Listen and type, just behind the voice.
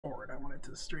it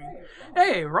to the stream.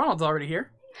 Hey, Ronald's already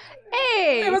here.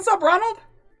 Hey! Hey, what's up, Ronald?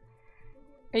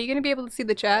 Are you gonna be able to see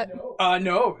the chat?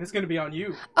 No, it's gonna be on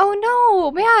you. Oh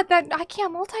no, man, I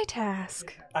can't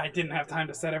multitask. I didn't have time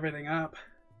to set everything up.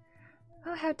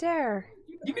 Oh, how dare.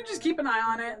 You can just keep an eye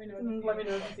on it and let me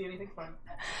know if you see anything fun.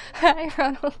 Hi,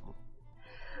 Ronald.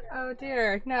 Oh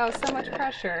dear, no, so much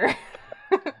pressure.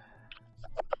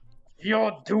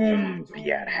 Your doom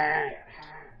be at hand.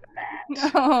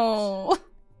 No.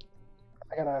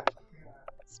 I gotta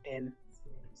spin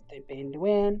to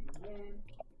win.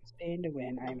 Spin to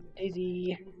win. I'm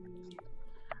dizzy.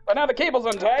 But now the cable's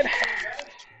untied.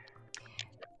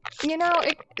 You know,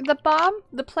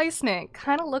 the placement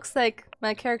kind of looks like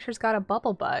my character's got a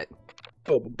bubble butt.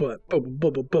 Bubble butt, bubble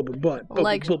butt, bubble butt.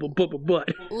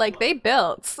 Like they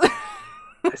built.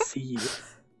 I see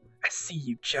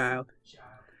you, child.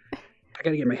 I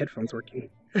gotta get my headphones working.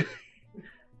 What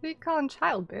are you calling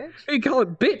child, bitch? What do you call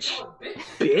it, bitch?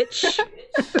 Bitch.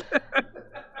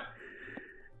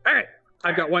 Alright,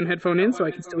 I've got one headphone in so I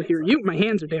can still hear you. My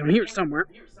hands are down here somewhere.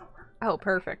 Oh,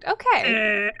 perfect.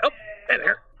 Okay.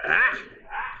 There. Ah.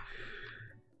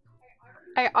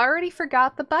 I already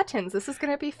forgot the buttons. This is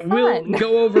gonna be fun. We'll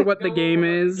go over what the game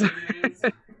is.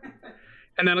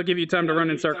 And that'll give you time to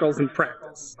run in circles and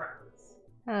practice.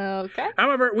 Okay.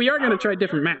 However, we are going to try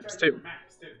different maps, too.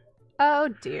 Oh,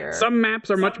 dear. Some maps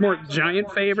are much more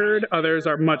giant favored, others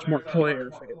are much more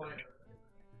player favored.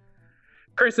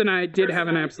 Chris and I did have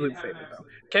an absolute favorite,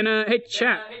 though. Hey,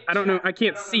 chat, I don't know, I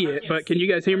can't see it, but can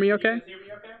you guys hear me okay?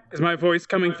 Is my voice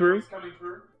coming through?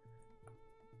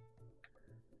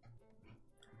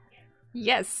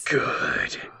 Yes.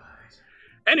 Good.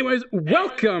 Anyways,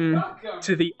 welcome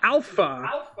to the alpha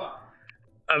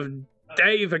of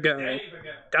Davigo.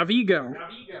 Davigo?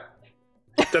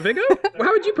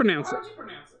 How would you pronounce it?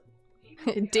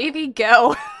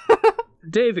 Davigo.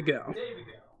 Davigo.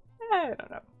 I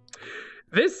don't know.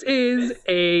 This is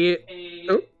a...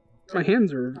 Oh, my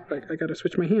hands are... I gotta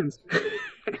switch my hands.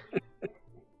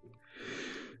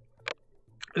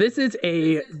 This is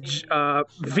a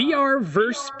VR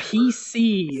versus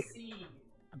PC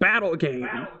battle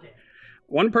game.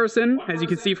 One person, as you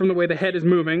can see from the way the head is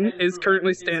moving, is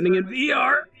currently standing in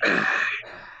VR,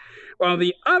 while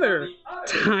the other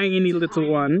tiny little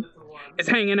one is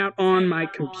hanging out on my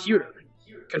computer,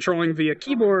 controlling via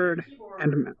keyboard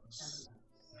and mouse.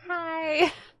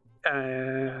 Hi.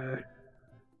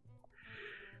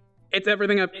 It's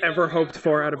everything I've ever hoped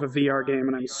for out of a VR game,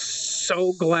 and I'm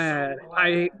so glad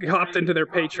I hopped into their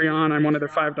Patreon. I'm one of their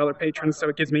 $5 patrons, so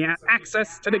it gives me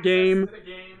access to the game.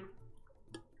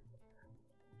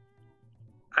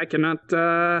 I cannot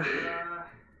do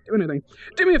anything.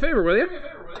 Do me a favor, will you?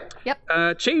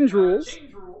 Yep. Change rules.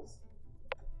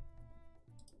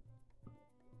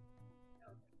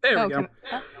 There we go.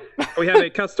 We have a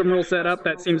custom rule set up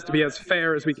that seems to be as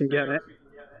fair as we can get it.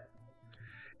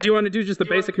 Do you want to do just the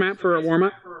basic map for a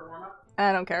warm-up?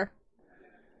 I don't care.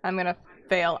 I'm gonna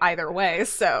fail either way,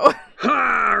 so...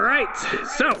 Alright,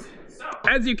 so,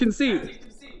 as you can see,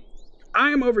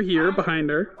 I'm over here behind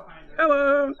her.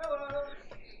 Hello!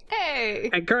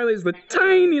 Hey! And Carly's the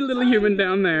tiny little human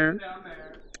down there.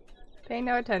 Pay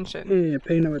no attention. Yeah,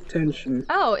 pay no attention.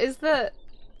 Oh, is the...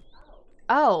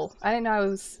 Oh, I didn't know I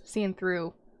was seeing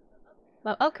through.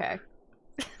 Well, okay.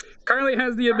 Carly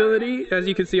has the ability, as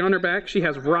you can see on her back, she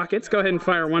has rockets. Go ahead and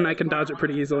fire one, I can dodge it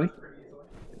pretty easily.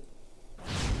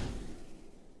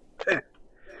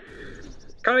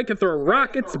 Carly can throw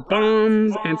rockets,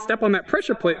 bombs, and step on that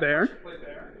pressure plate there.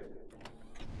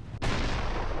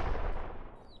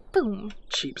 Boom.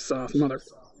 Cheap sauce, mother.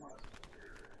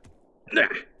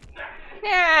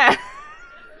 Yeah.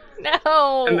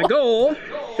 No. And the goal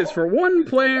is for one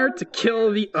player to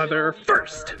kill the other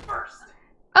first.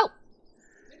 Oh.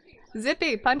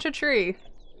 Zippy, punch a tree.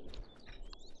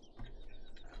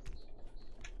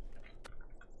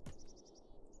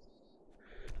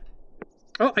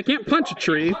 Oh, I can't punch a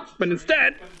tree, but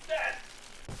instead...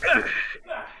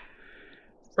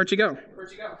 Where'd you go?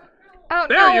 Oh,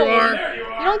 there no. You are.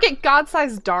 You don't get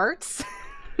god-sized darts.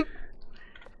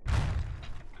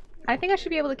 I think I should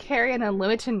be able to carry an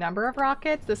unlimited number of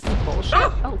rockets. This is bullshit.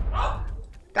 Oh.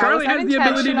 Carly has the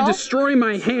ability to destroy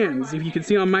my hands. If you can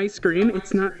see on my screen,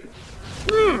 it's not...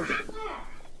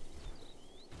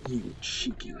 You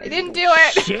cheeky I didn't do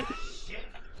it. Shit.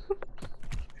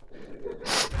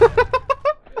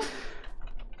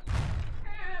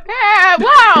 Ah,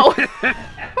 wow! Damn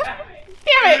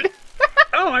it!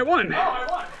 Oh, I won!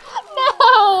 No!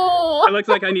 It looks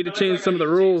like I need to change some of the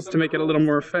rules to make it a little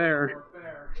more fair.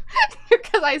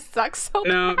 Because I suck so much.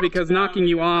 No, because knocking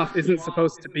you off isn't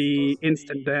supposed to be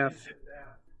instant death.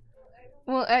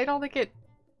 Well, I don't think it...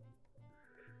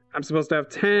 I'm supposed to have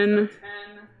 10.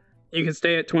 You can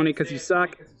stay at 20 because you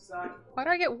suck. Why do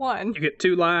I get 1? You get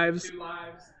 2 lives.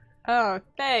 Oh,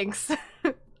 thanks.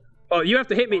 Well, you have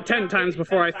to hit me 10 times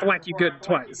before I thwack you good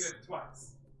twice.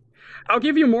 I'll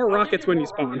give you more rockets when you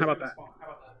spawn. How about that?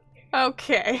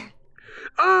 Okay.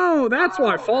 Oh, that's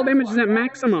why. Fall damage is at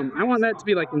maximum. I want that to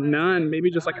be like none.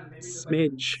 Maybe just like a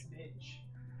smidge.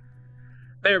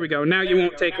 There we go. Now you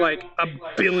won't take like a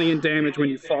billion damage when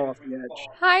you fall off the edge.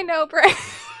 Hi, No Brain.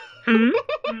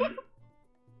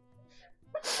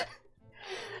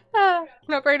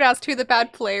 No Brain asked who the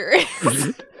bad player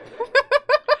is.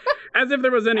 As if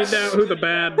there was any doubt who the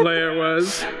bad player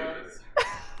was.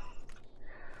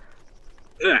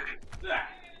 Nah.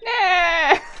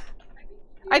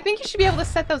 I think you should be able to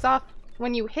set those off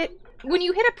when you hit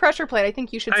a pressure plate. I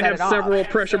think you should set it off. I have several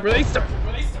pressure plates.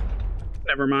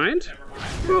 Never mind.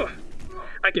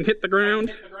 I can hit the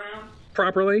ground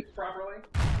properly.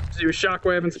 Do a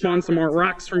shockwave and spawn some more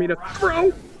rocks for me to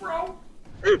throw.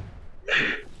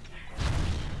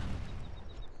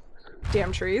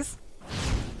 Damn trees.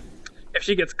 If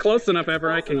she gets close enough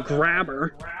ever, I can grab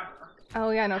her. Oh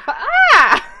yeah, no.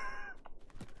 Ah!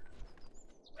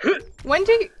 When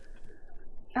do you...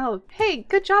 Oh, hey,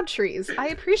 good job, trees. I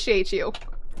appreciate you.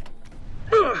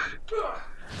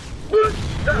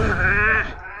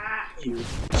 You.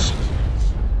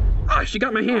 Ah, she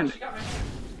got my hand.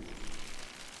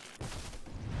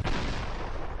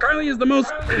 Carly is the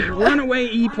most runaway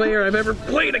E player I've ever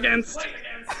played against.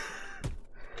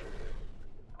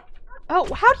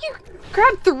 Oh, how do you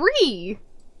grab 3?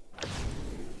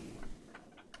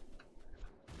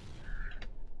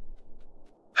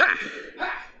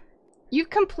 You've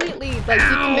completely, like,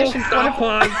 decommissioned one of...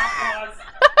 Pause.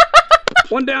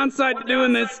 One downside to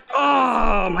doing this,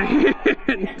 oh, my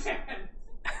hand,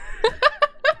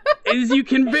 is you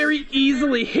can very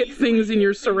easily hit things in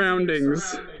your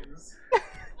surroundings.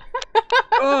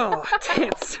 Oh,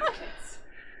 tits.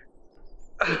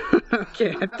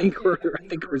 Okay, I think we're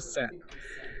set.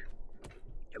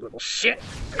 You little shit.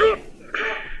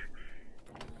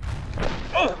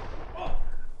 Oh.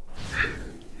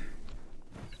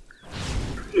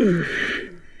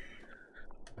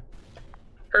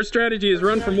 Her strategy is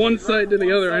run from one side to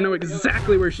the other. I know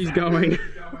exactly where she's going.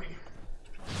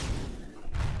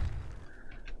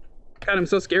 God, I'm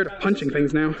so scared of punching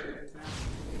things now.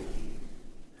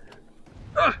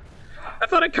 Ugh, I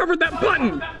thought I covered that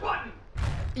button!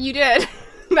 You did.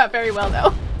 Not very well,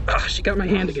 though. Ugh, she got my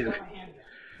hand again.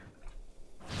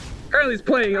 Carly's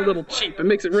playing a little cheap. It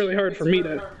makes it really hard for me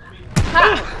to...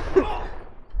 Ha!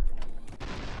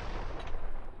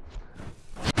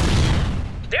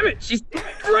 Damn it, she's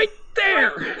right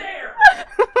there!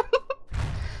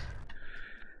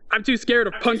 I'm too scared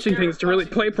of punching things to really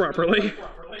play properly.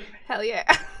 Hell yeah.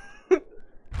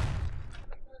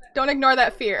 Don't ignore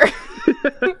that fear.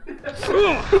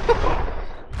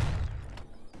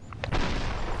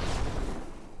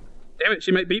 Damn it,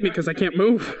 she might beat me because I can't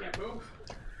move.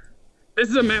 This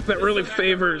is a map that really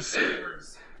favors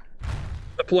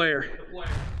the player.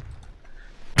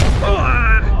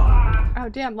 Oh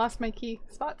damn, lost my key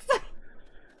spots.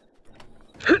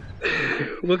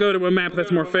 We'll go to a map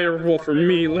that's more favorable for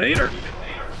me later.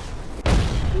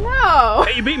 No!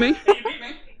 Hey, you beat me.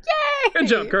 Yay! Good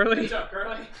job, Carly.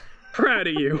 Proud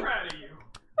of you.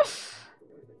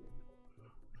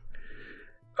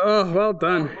 Oh, well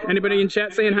done. Anybody in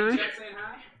chat saying hi?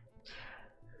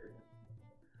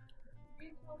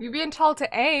 You're being told to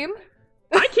aim.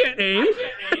 I can't aim.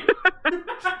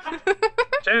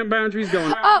 Chat boundaries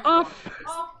going off.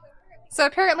 So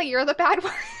apparently you're the bad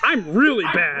one. I'm really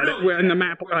bad in the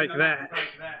map like that.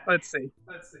 Let's see.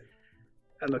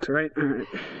 That looks right. All right.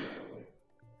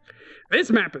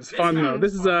 This map is fun though.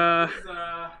 This is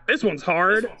this one's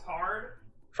hard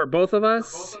for both of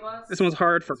us. This one's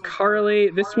hard for Carly.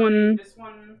 This one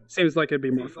seems like it'd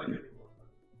be more fun.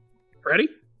 Ready?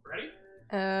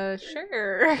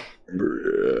 Sure.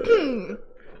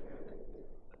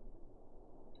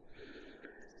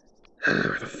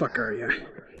 Where the fuck are you?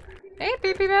 Hey,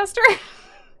 Baby Master.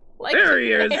 Like there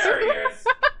he is.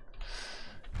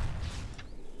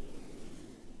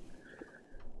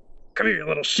 Come here, you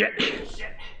little shit.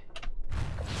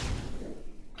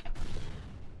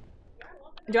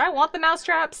 Do I want the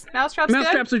mousetraps?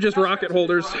 Mousetraps are just rocket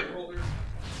holders.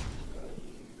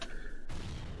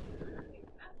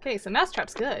 Okay, so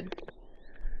mousetrap's good.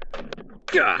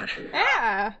 God.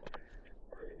 Yeah.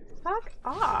 Fuck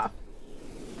off.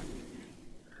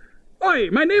 Oi,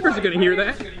 my neighbors are gonna hear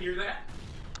that.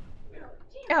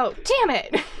 Oh, damn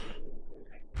it.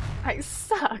 I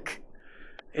suck.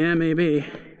 Yeah, maybe.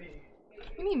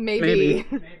 I mean, maybe.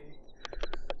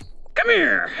 Come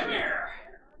here!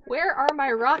 Where are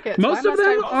my rockets? Most of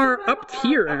them are up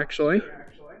here, actually.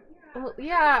 Well,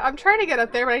 yeah, I'm trying to get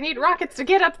up there, but I need rockets to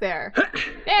get up there.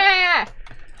 Yeah!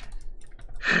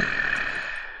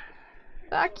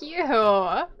 Fuck you.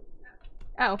 Oh.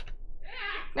 Ah!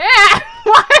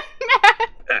 What?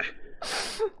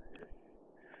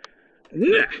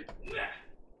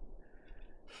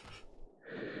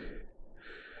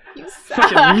 You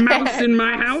suck. Fucking mouse in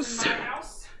my house.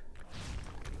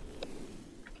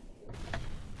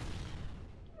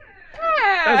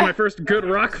 That was my first good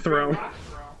rock throw.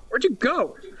 Where'd you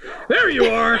go? There you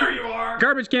are!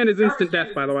 Garbage can is instant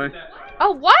death, by the way.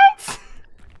 Oh, what?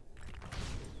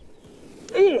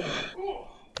 Ooh.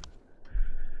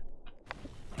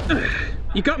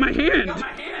 You got my hand!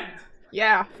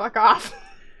 Yeah, fuck off.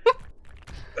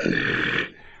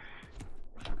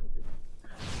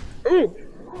 Ooh!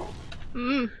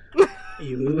 Mm.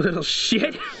 You little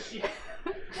shit!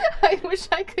 I wish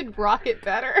I could rock it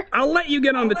better. I'll let you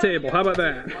get on the table, how about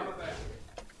that?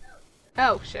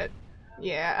 Oh, shit.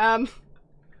 Yeah,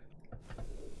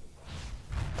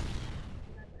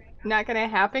 not gonna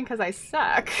happen because I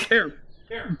suck. Here,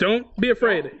 don't be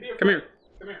afraid. Come here.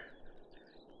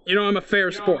 You know I'm a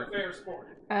fair sport.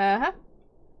 Uh-huh.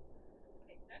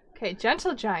 Okay,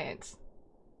 gentle giant.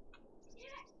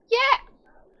 Yeah!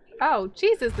 Oh,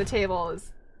 Jesus, the table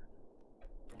is...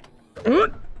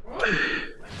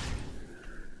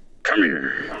 Come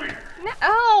here. No!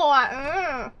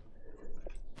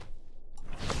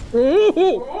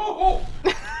 Oh!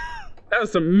 That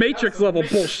was some Matrix level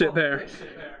bullshit there.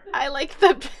 I like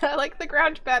the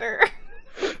ground better.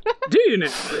 Do you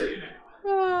now?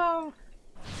 Oh.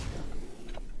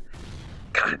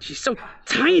 God, she's so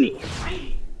tiny.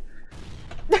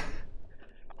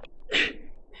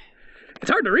 It's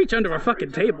hard to reach under a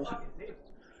fucking table.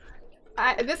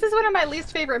 This is one of my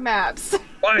least favorite maps.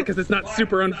 Why? Because it's not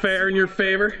super unfair in your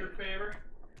favor?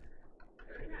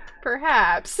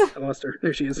 Perhaps. I lost her.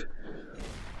 There she is.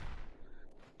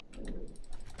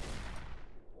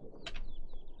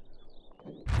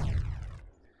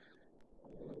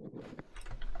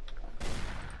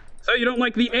 So you don't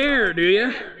like the air, do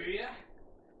you?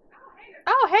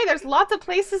 Oh, hey, there's lots of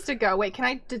places to go. Wait, can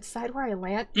I decide where I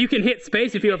land? You can hit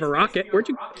space if you have a rocket. Where'd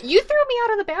you... You threw me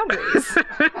out of the boundaries.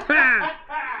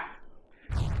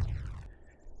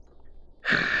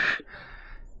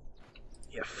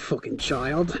 You fucking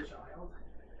child.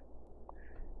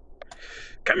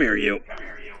 Come here, you.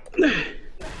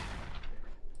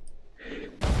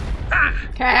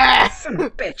 Ah! Son of a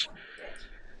bitch.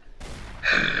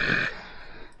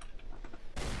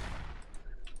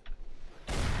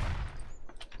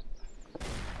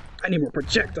 I need more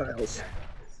projectiles.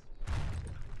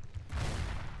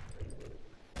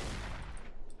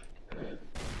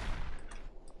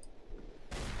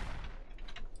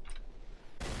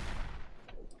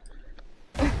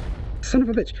 Son of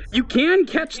a bitch. You can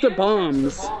catch the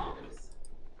bombs.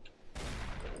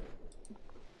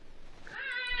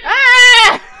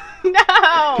 Ah!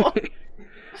 No!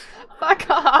 Fuck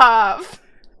off.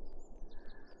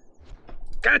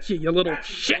 Gotcha, you little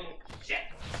shit.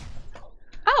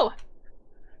 Oh.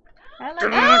 I like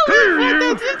Come here,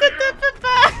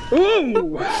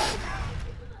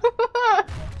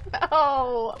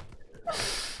 No.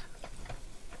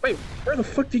 Wait, where the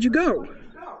fuck did you go?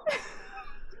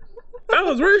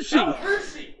 Fellas, where is she? Run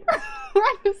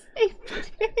to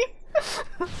safety.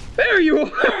 There you are!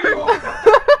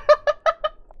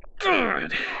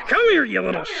 God, come here, you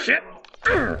little shit!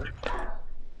 Where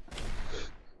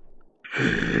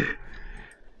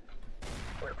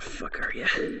the fuck are you?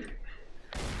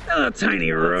 Oh,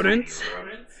 tiny rodent.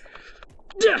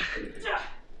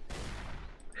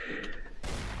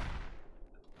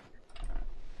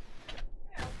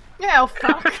 Oh,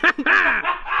 fuck.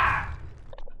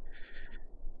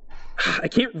 I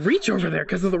can't reach over there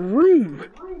because of the room.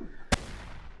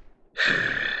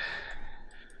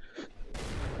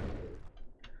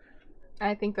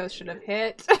 I think those should have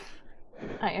hit.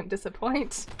 I am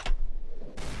disappointed.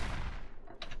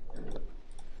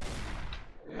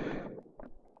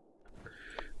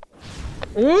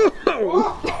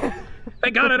 Whoa!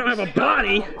 Thank God I don't have a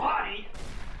body.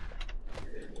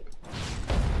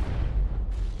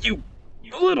 You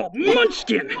little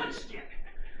munchkin!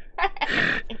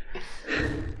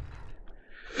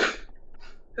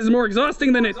 This is more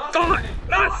exhausting than it thought!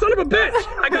 Ah, son of a bitch!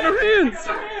 I got no hands!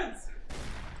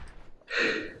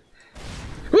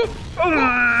 Whoop!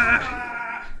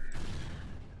 Ah!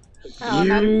 Oh, You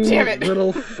God damn it.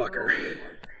 little fucker.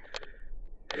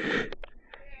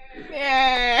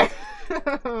 Yeah.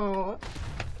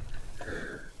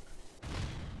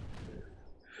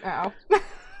 Ow.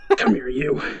 Come here,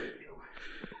 you.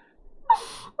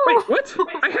 Wait, what?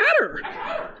 I had her!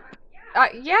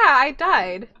 Yeah, I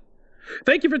died.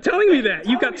 Thank you for telling me that.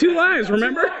 You've got 2 lives,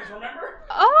 remember?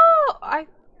 Oh,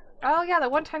 oh yeah, the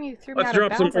one time you threw me Let's out of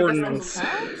drop some bounds, ordnance.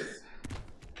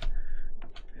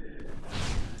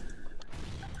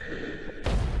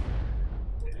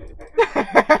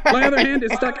 My other hand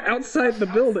is stuck outside the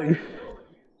building.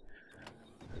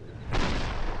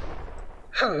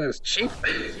 Oh, that was cheap.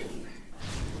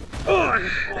 Oh,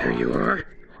 there you are.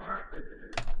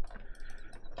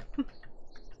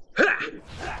 Ha!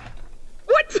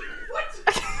 What?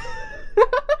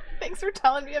 Thanks for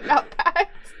telling me about that.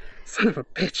 Son of a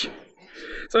bitch.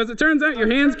 So as it turns out,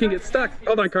 your hands can get stuck.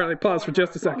 Hold on, Carly, pause for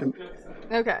just a second.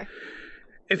 Okay.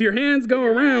 If your hands go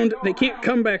around, they can't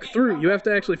come back through. You have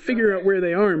to actually figure out where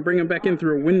they are and bring them back in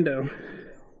through a window.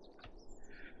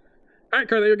 Alright,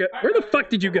 Carly, you're good. Where the fuck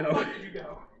did you go?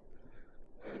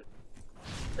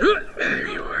 There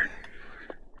you are.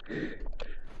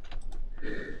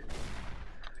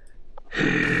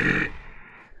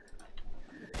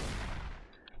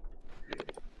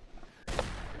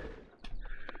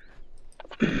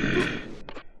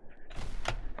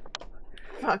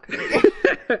 Fuck me.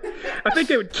 I think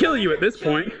they would kill you at this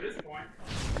point.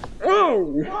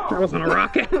 Whoa! That wasn't a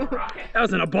rocket. That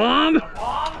wasn't a bomb.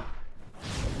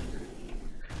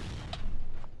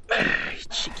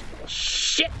 Cheeky little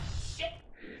shit.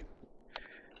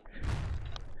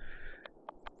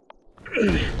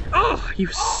 Oh, you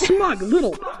smug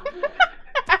little.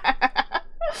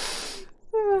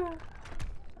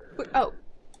 Oh.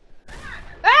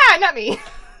 Ah, not me.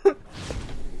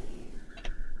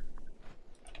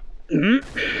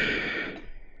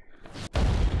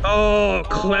 Oh,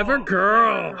 clever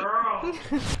girl.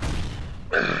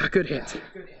 Good hit.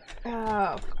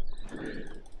 Oh.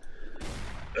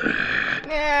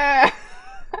 Yeah.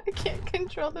 I can't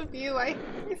control the view. I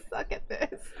suck at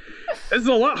this. This is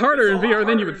a lot harder in VR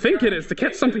than you would think it is to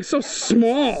catch something so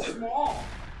small.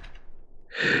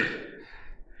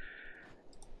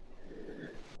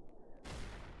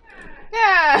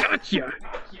 Yeah. Gotcha.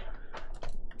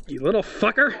 You little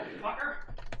fucker.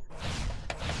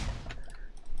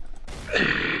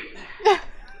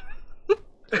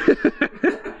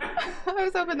 I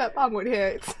was hoping that bomb would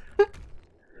hit. Do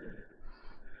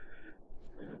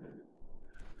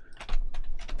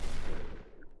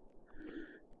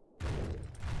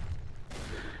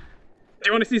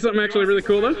you want to see something actually really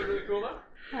cool though?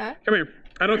 Huh? Come here.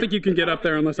 I don't think you can get up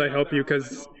there unless I help you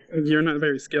because you're not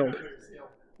very skilled.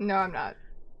 No, I'm not.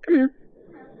 Come here.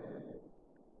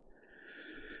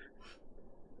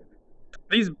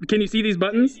 Can you see these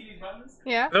buttons?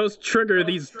 Yeah? Those trigger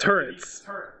these turrets.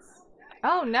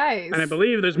 Oh, nice. And I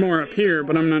believe there's more up here,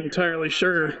 but I'm not entirely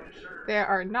sure. There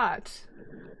are not.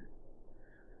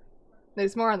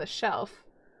 There's more on the shelf.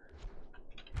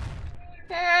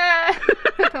 Yeah.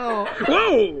 Oh.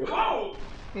 Whoa!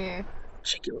 Yeah.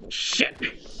 Cheeky little shit.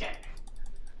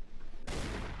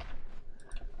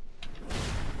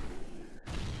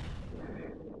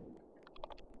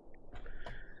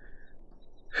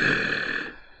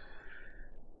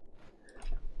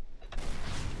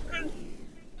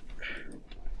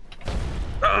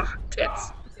 Ah,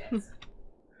 tits.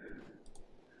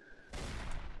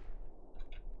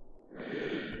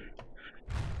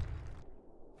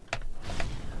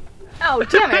 Oh,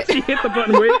 damn it. She hit the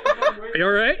button. Wait. Are you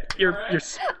alright?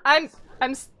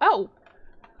 Oh.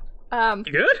 You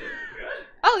good?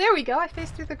 Oh, there we go. I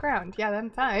faced through the ground. Yeah, I'm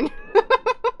fine.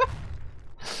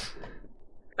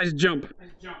 I just jump.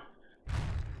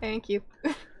 Thank you.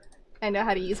 I know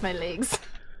how to use my legs.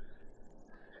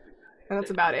 And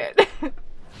that's about it.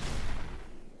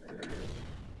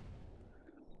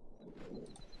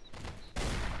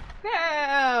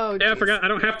 No! Yeah, I forgot. I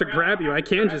don't have to grab you. I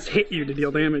can just hit you to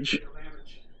deal damage.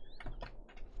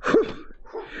 Whew.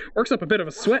 Works up a bit of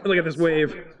a sweat. Look at this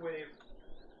wave.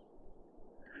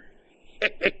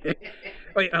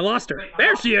 Wait, I lost her.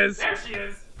 There she is! Oh,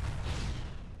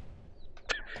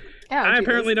 I geez.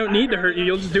 apparently don't need to hurt you.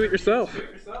 You'll just do it yourself.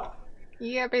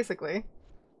 Yeah, basically.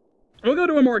 We'll go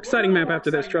to a more exciting map after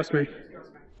this, trust me.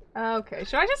 Okay,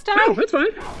 should I just die? No, that's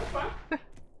fine.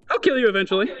 I'll kill you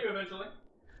eventually.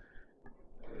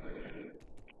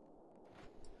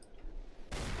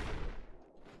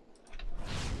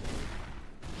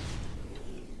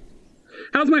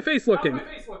 How's my face looking?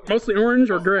 Mostly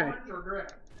orange or gray?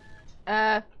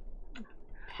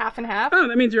 Half and half? Oh,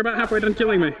 that means you're about halfway done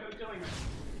killing me.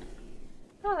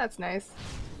 Oh, that's nice.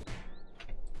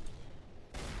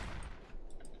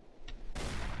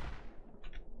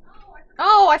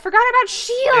 Oh, I forgot about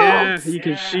shields! Yeah, you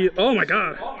can shield. Oh my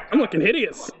god, I'm looking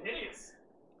hideous.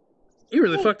 You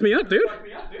really fucked me up, dude.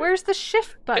 Where's the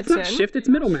shift button? It's not shift, it's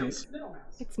middle mouse.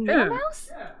 It's middle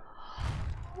mouse?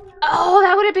 Oh,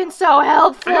 that would have been so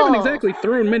helpful. I haven't exactly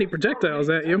thrown many projectiles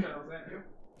at you.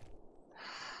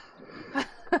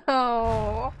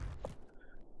 Oh.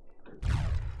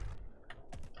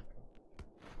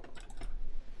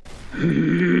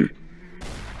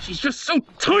 She's just so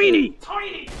tiny!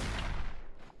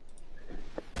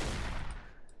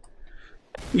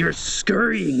 Your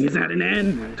scurrying is at an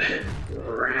end,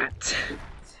 rat.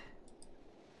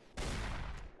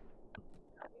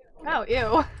 Oh,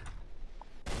 ew.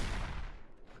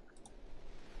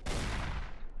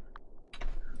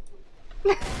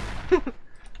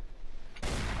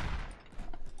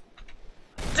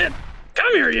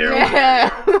 Come here, you!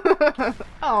 Yeah.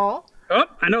 Oh. Oh,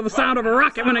 I know the sound of a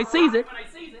rocket when I sees it.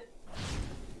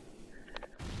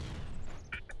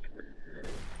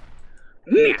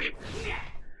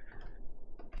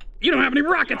 You don't have any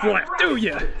rockets left, do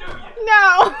you?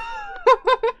 No.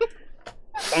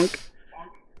 Bonk.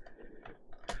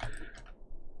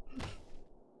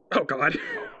 Oh God.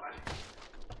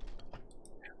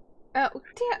 Oh,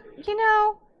 damn. You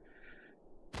know.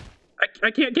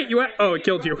 I can't get you out. Oh, it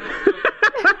killed you.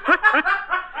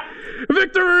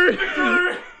 Victory!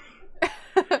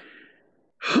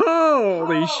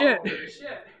 Holy shit.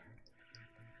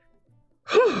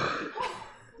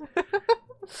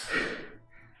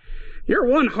 You're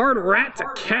one hard rat to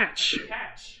catch.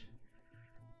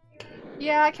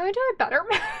 Yeah, can we do it better?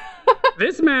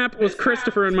 This map was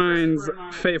Christopher and mine's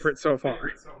favorite so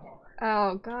far.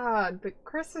 Oh God, but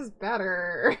Chris is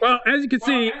better. Well, as you can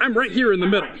see, I'm right here in the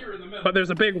middle. But there's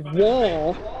a big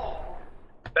wall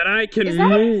that I can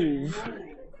move.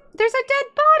 There's a dead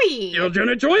body! You're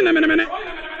gonna join them in a minute!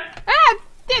 Ah!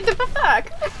 The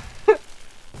fuck?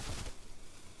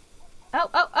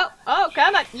 Oh,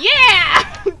 come on. Yeah!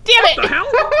 Damn it! What the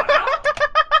hell?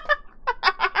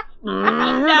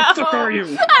 Where the fuck are you?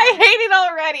 I hate it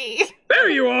already! There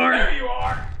you are!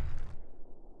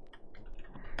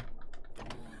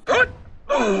 What?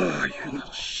 Oh, you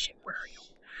little shit, where are you?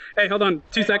 Hey, hold on,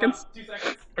 2 seconds.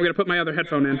 I'm gonna put my other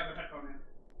headphone in.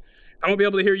 I won't be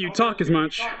able to hear you talk as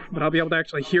much, but I'll be able to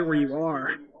actually hear where you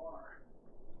are.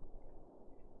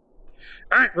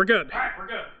 Alright, we're good.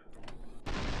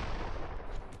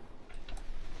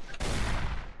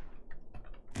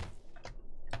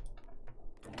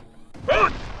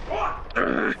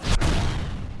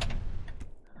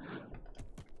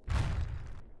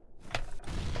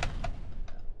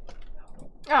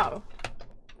 Oh.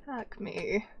 Fuck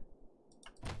me.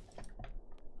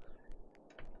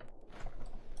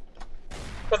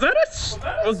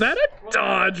 Was that a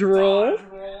dodge roll?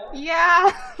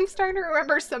 Yeah, I'm starting to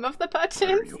remember some of the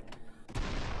buttons.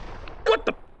 What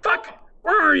the fuck?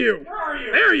 Where are you?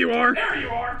 There you are!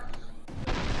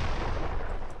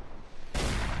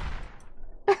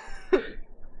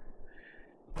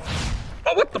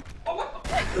 Oh, what the?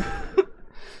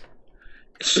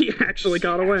 She actually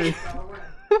got away.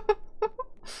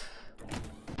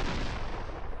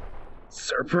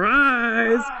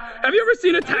 Surprise! Have you ever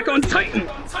seen Attack on Titan?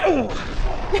 Oh.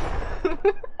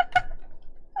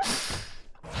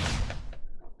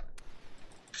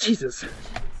 Jesus.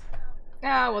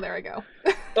 Ah, well, there we go.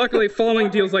 Luckily, falling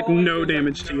deals like no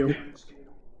damage to you.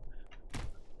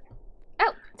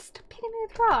 Oh, stop hitting me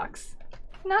with rocks.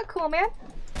 Not cool, man.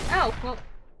 Oh, well.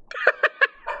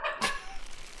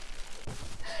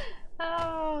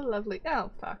 Oh, lovely. Oh,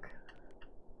 fuck.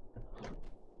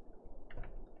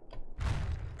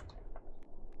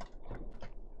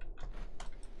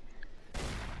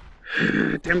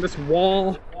 Damn this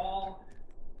wall.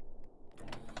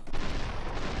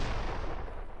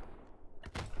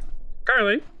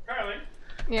 Carly?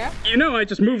 Yeah? You know I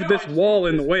just moved this wall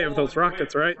in the way of those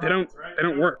rockets, right? They don't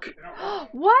work.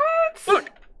 What?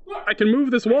 Look! I can move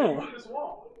this wall.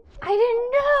 I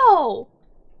didn't know!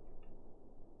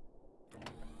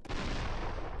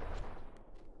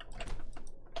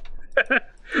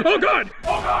 Oh God!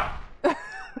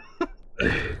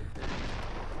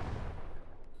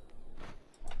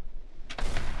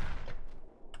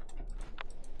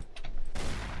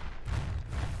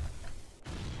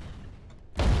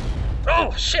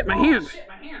 Oh shit, my hand!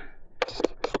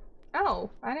 Oh,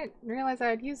 I didn't realize I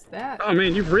had used that. Oh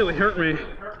man, you've really hurt me.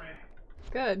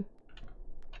 Good.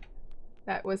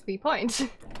 That was the point.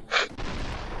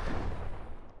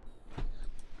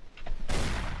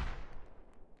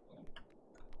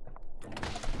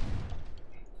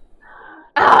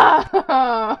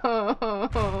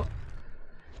 Oh!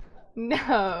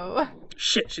 No.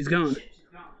 Shit, she's gone.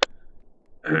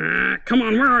 Come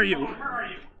on, where are you?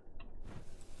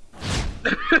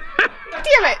 Damn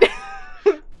it!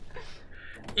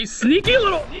 You sneaky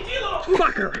little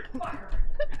fucker!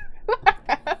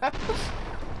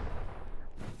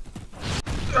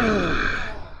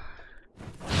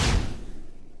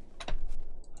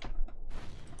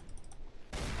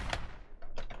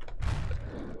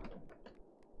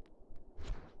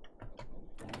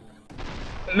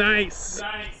 Nice!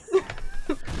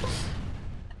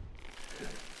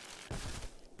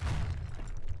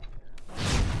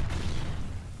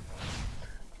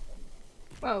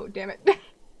 Oh, damn it.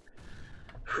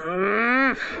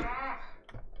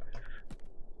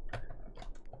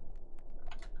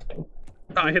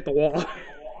 I hit the wall.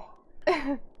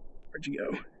 Where'd you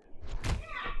go?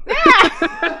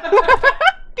 Ah!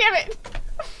 Damn it!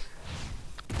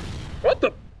 What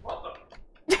the?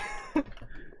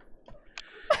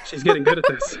 She's getting good at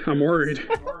this. I'm worried.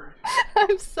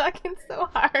 I'm sucking so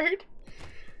hard.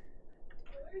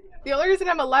 The only reason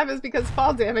I'm alive is because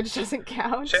fall damage doesn't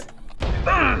count. Shit.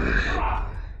 Ah!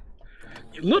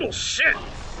 You little shit!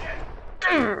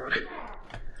 Ugh.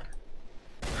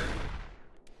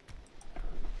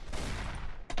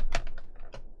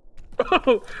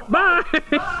 Oh, bye!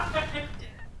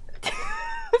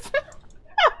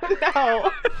 Oh,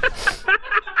 no.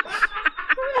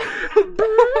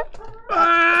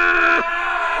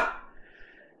 Ah!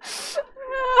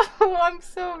 Oh, I'm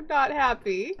so not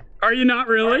happy. Are you not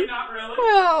really?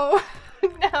 No.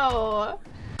 No.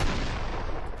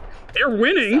 You're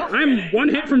winning. I'm one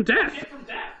hit from death.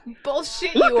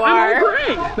 Bullshit. Look, you I'm are. all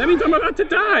gray. That means I'm about to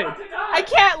die. I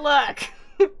can't look.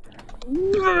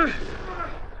 Ugh.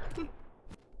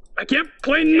 I can't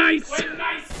play nice.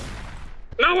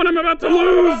 Not when I'm about to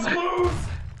lose.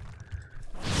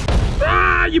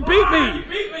 Ah, you beat me.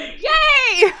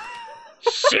 Yay!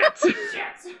 Shit.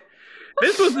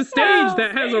 This was the stage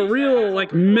that has a real,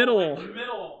 like, middle.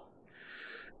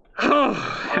 Oh,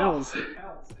 hells.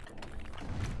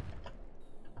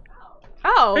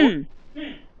 Oh.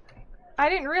 I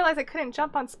didn't realize I couldn't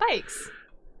jump on spikes.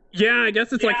 Yeah, I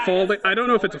guess it's like fall. I don't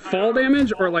know if it's a fall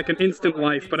damage or like an instant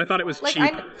life, but I thought it was Like,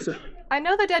 cheap. So. I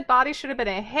know the dead body should have been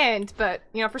a hint, but,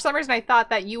 you know, for some reason I thought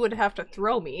that you would have to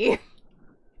throw me.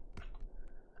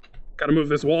 Gotta move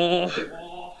this wall.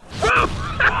 Oh!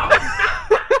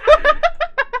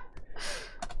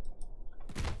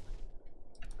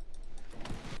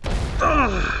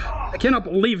 Oh, I cannot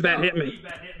believe that hit me.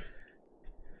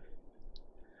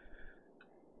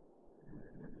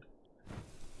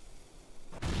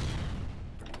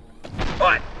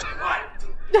 What?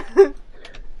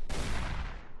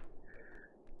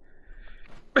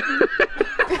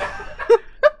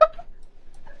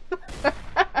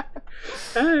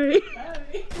 Hey.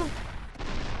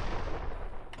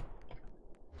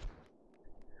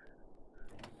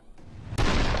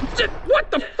 Shit, what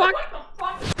the fuck?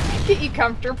 Get you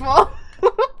comfortable.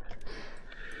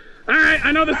 Alright,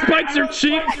 I know the spikes are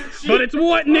cheap, but it's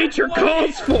what nature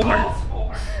calls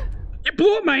for. You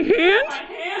blew up my hand?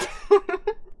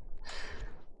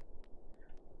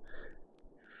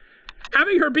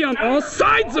 Having her be on all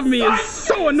sides of me is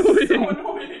so annoying.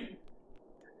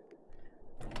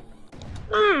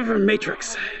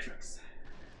 Matrix.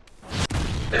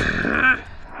 No.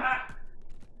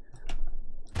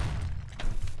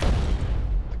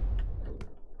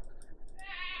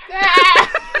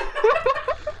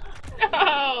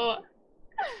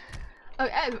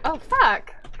 Oh,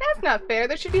 fuck. That's not fair.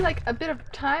 There should be like a bit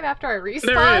of time after I respawn.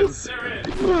 There is.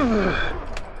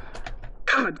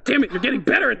 God damn it, you're getting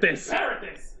better at this.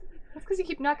 That's because you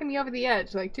keep knocking me over the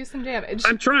edge. Like, do some damage.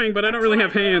 I'm trying, but I don't really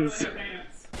have hands.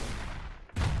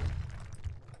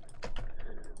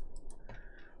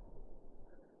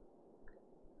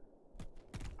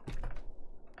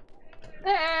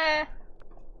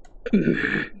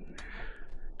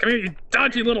 Come here, you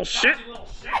dodgy little shit.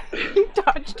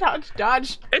 Dodge, dodge,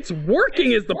 dodge. It's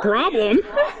working is the problem.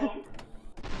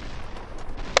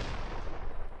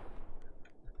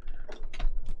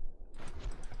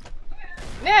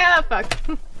 Yeah, fuck.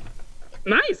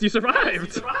 Nice, you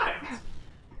survived.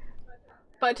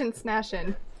 Button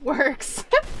smashing. Works.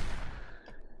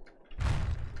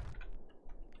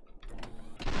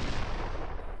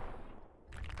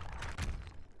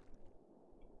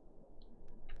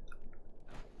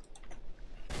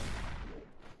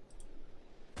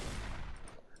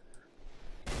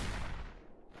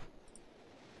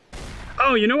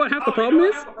 Oh, you know what half the problem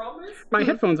is? My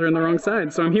headphones are in the wrong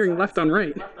side, so I'm hearing left on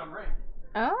right.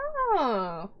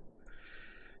 Oh.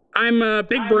 I'm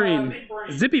big brain.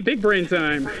 Zippy big brain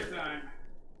time.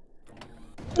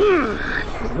 You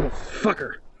little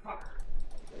fucker.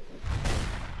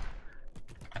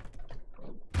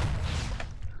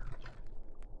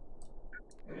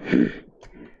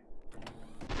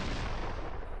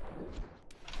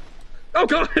 Oh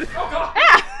god!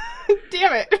 Ah!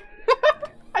 Damn it!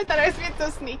 I thought I was being so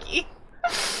sneaky.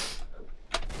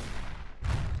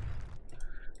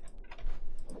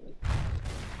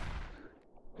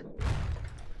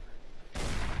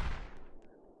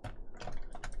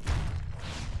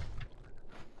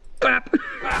 Bap!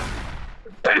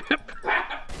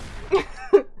 Bap!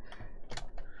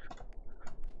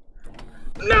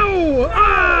 No!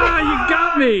 Ah, you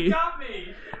got me!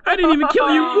 I didn't even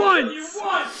kill you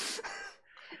once!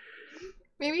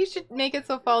 Maybe you should make it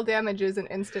so fall damage is an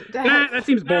instant death. Nah, that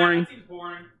seems boring.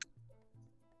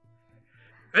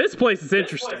 This place is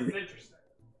interesting.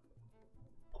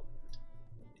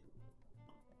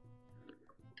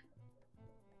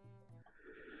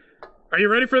 Are you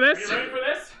ready for this?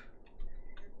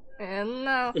 And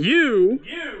no. You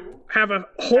have a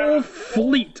whole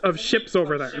fleet of ships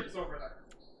over there.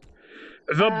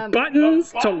 The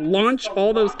buttons to launch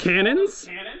all those cannons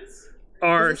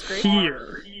are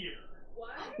here.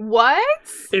 What?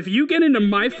 If you get into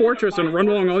my fortress and run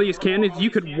along all these cannons, you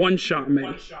could one-shot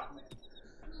me.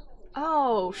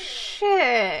 Oh,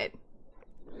 shit.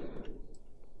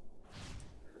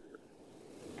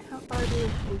 How far do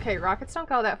you... Okay, rockets don't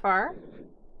go that far.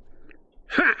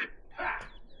 Ha!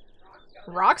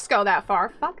 Rocks go that far.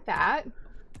 Fuck that.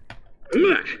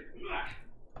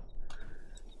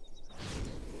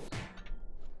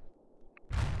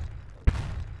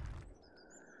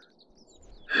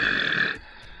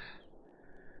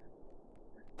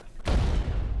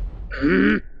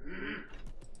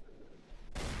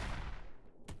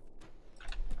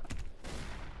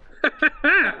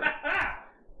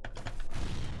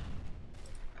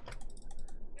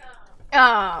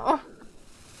 Oh.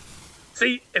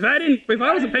 See, if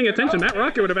I wasn't paying attention, that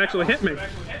rocket would have actually hit me.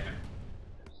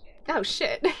 Oh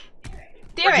shit.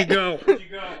 Damn it. Where'd you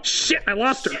go? Shit, I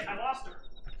lost her.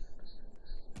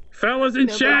 Fellas in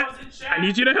chat, I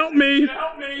need you to help me.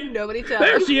 Nobody tell.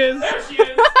 There she is.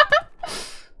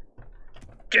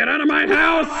 Get out of my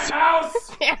house.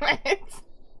 Damn it.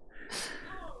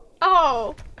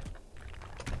 Oh.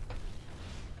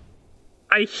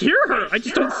 I hear her. I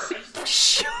just don't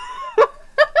see.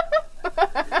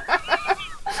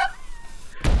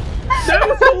 That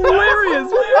was hilarious.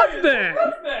 What was that?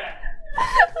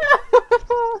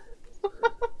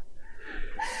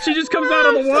 She just comes out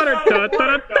of the water. Da,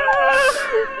 da, da,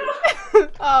 da.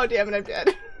 Oh, damn it, I'm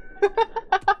dead.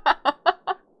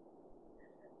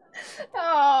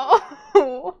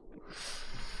 Oh.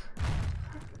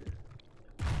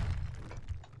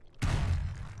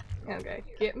 Okay,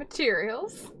 get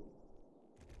materials.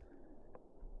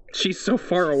 She's so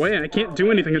far away, I can't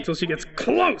do anything until she gets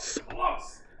close.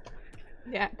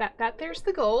 Yeah, that there's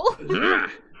the goal.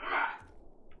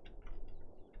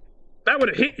 That would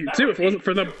have hit you too if it wasn't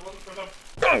for the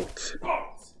boat.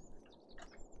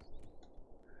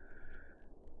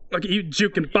 Look at you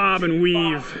juking bob and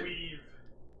weave.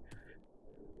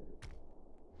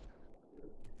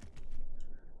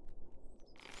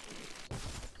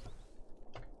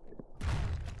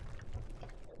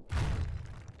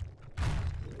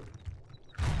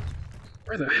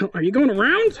 Where the hell are you going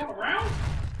around?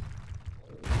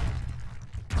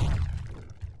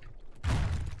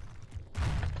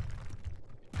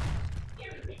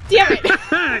 Damn it!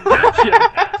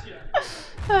 Gotcha!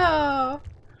 Oh.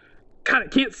 God, I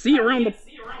can't see around the...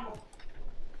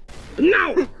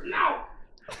 No!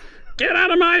 Get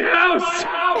out of my house!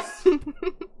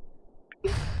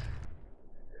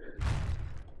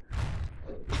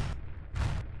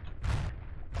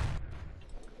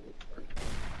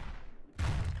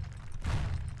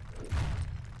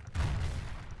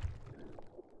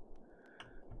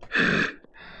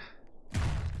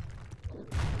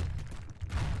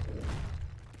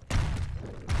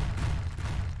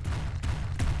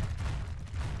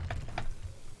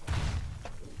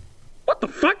 What the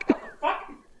fuck?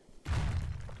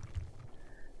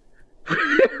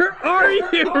 Where are you?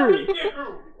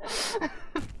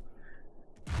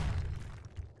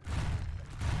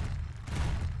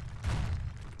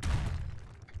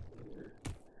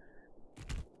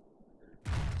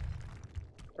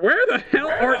 Where the hell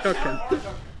are you?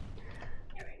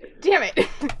 Damn it!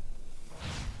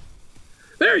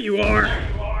 There you are!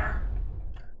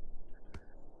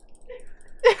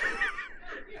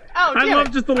 Oh, I damn love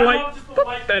it. just the light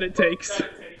that it takes.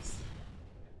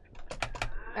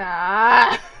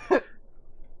 Ah.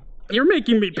 You're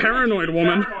making me paranoid,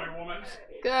 woman.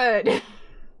 Good.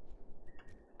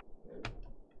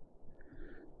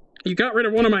 You got rid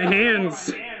of one of my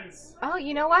hands. Oh,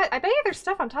 you know what? I bet you there's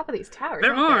stuff on top of these towers.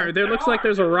 There are. There looks like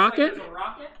there's a rocket.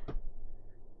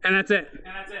 And that's it.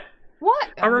 What?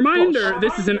 A reminder,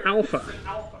 this is an alpha.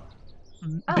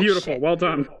 Oh, Beautiful. shit. Well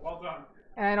done.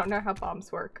 I don't know how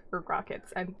bombs work, or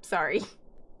rockets. I'm sorry.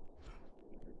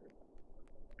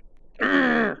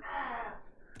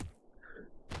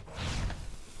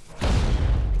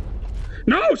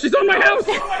 No, she's on my house!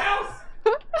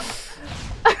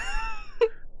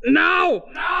 No!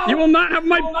 You will not have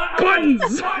my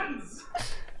buttons!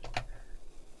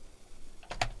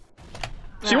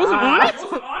 She wasn't on it?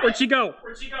 Where'd she go?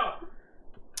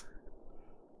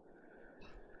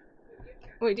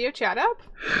 Wait, do you have chat up?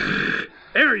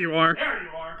 There you are.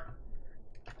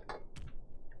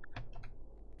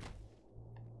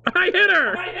 I hit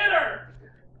her!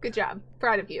 Good job.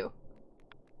 Proud of you.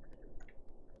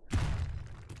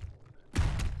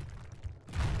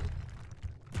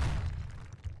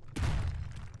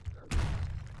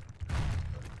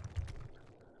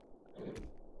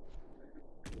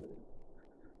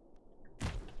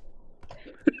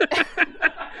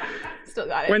 Still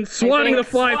got it. When swatting the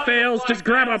fly fails, just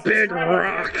grab a big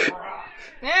rock.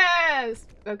 Yes!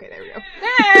 Okay, there we go.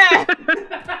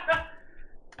 Yeah!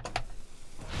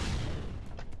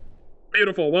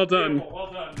 Beautiful, well done.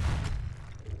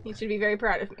 You should be very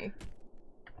proud of me.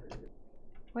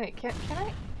 Wait, can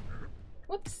I?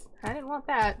 Whoops, I didn't want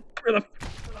that.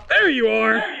 There you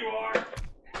are!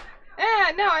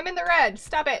 Ah, no, I'm in the red.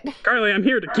 Stop it. Carly, I'm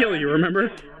here to kill you,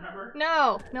 remember?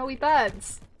 No, we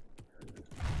buds.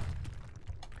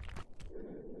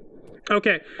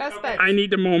 Okay, Best buds. I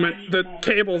need a moment. The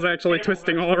cable's actually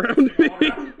twisting all around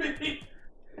me.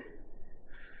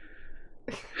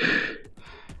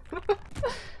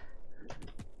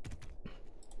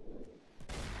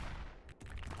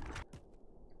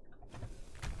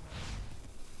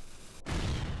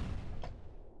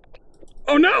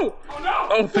 Oh no!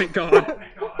 Oh, thank God.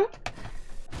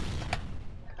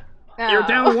 You're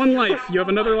down 1 life. You have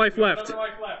another life left.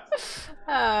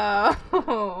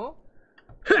 Oh.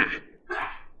 Ha!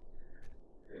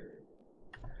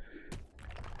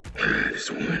 This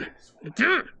woman.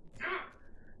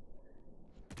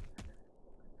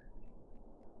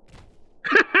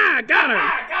 Ha ha! Got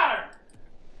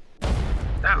her!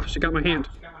 Ow, she got my hand.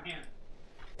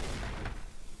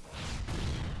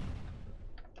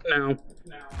 No.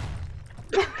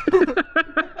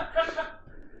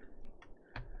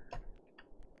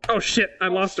 Oh shit, I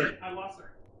lost her.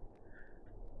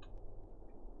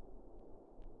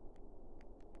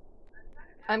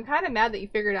 I'm kind of mad that you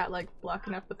figured out, like,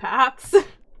 blocking up the paths.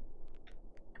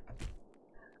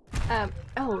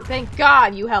 Oh, thank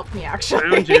God you helped me, actually.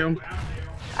 Found you.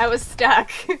 I was stuck.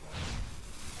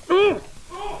 Oh!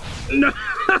 No!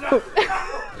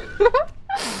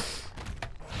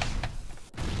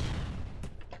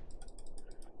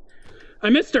 I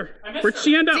missed her. Where'd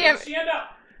she end up? Damn.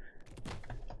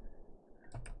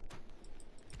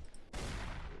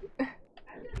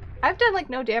 I've done, like,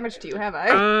 no damage to you, have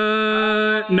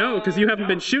I? No, because you haven't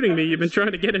been shooting me. You've been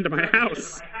trying to get into my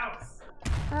house.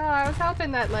 Oh, I was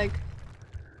hoping that, like,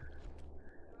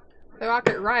 the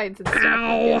rocket rides and stuff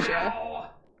Ow! would get ya.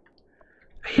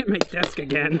 I hit my desk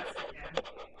again.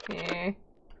 Eh.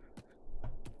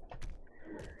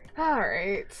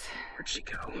 Alright. Where'd she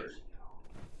go?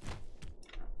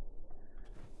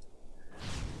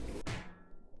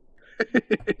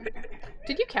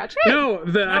 Did you catch it? No,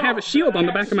 I have a shield on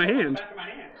the back of my hand.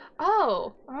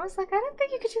 Oh, I was like, I didn't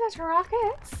think you could do that to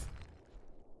rockets.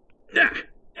 Yeah.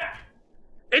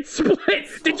 It split.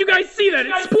 Did you guys see that?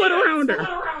 It split around her.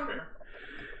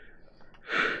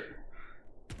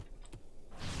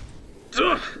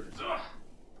 Ugh.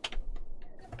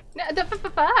 No, the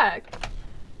fuck?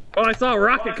 Well, I saw a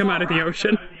rocket come out of the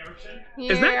ocean.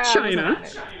 Yeah, Is that China? I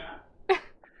was on it.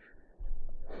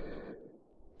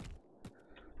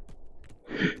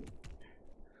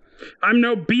 I'm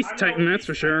no beast titan, that's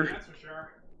for sure.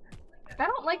 I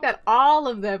don't like that all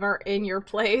of them are in your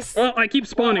place. Well, I keep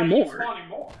spawning more.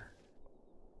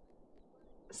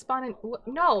 Spawning?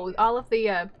 No, all of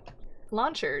the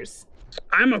launchers.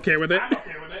 I'm okay with it.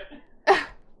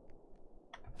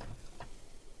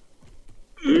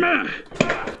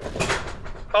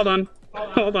 Hold on.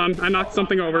 Hold on. I knocked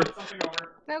something over.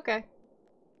 Okay.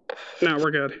 No, we're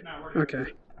good. Okay.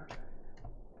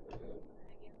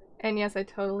 And yes, I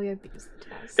totally abused the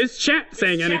test. Is chat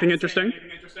saying anything interesting?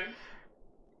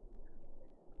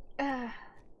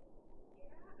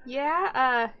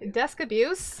 Yeah, desk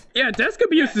abuse. Yeah, desk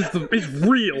abuse is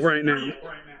real right now.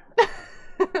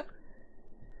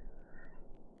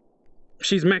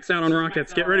 She's maxed out on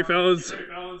rockets. Get ready, fellas.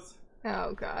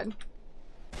 Oh, God.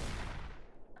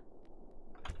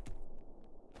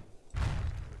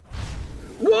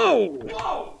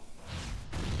 Whoa!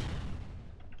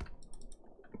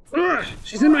 Ugh,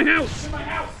 she's in my house!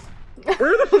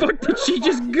 Where the fuck did she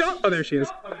just go? Oh, there she is.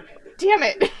 Damn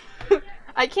it.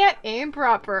 I can't aim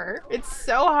proper. It's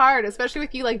so hard, especially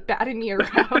with you, like, batting me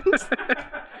around.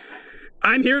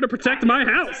 I'm here to protect my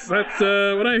house. That's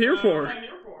what I'm here for.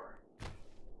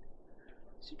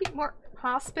 Should be more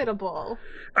hospitable.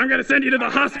 I'm gonna send you to the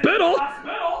hospital!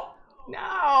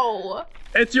 No!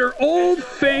 It's your old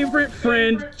favorite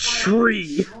friend,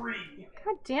 Tree.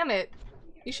 God damn it.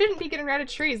 You shouldn't be getting rid of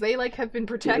trees. They, like, have been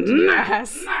protecting your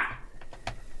ass.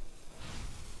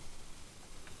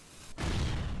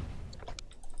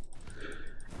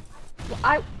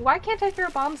 Why can't I throw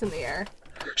bombs in the air?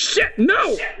 Shit,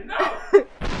 no!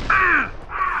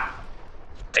 Ah!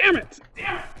 Damn it!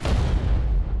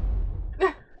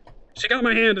 She got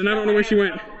my hand and I don't know where she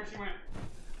went.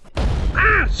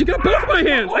 Ah! She got both my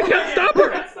hands! I can't stop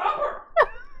her!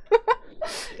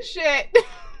 Shit.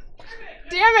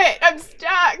 Damn it! I'm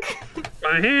stuck!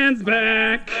 My hand's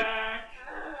back!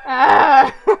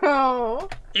 Oh.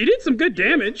 You did some good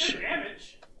damage.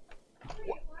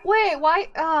 Wait, why?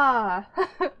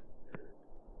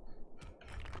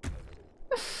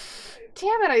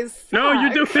 Damn it, I suck. No,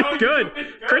 you're doing good.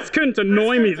 Chris couldn't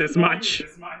annoy me this much.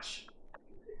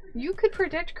 You could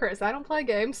predict Chris. I don't play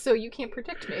games, so you can't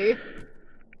predict me.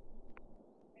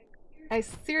 I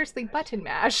seriously button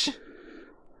mash.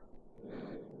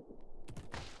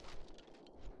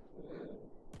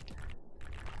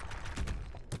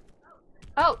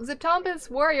 Oh, Ziptombus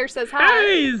Warrior says hi.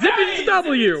 Hey, Zippy's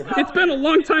W! It's been a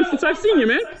long time since I've seen you,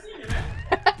 man.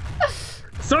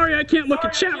 Sorry I can't look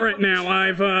at chat right now.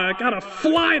 I've got a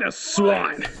fly to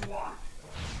swat.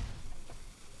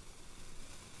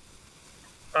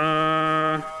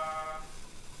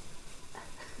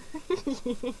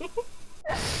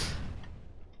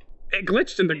 It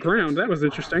glitched in the ground. That was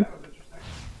interesting.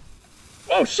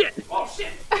 Oh shit!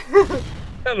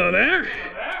 Hello there.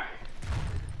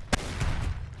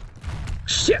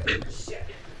 Shit!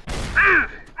 Ah!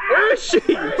 Where is she?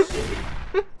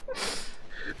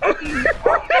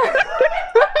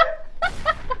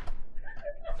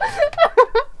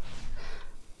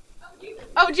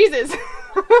 Oh, Jesus!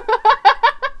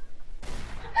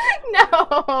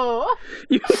 No!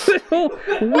 You little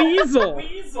weasel!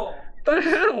 The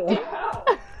hell?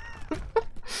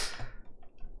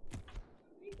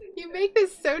 You make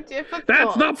this so difficult.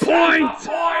 That's the point!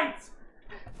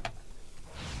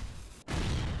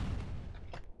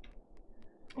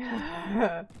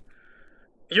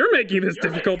 You're making this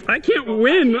difficult. I can't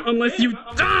win unless you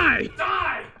die!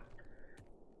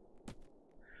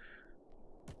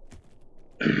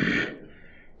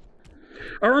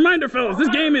 A reminder, fellas, this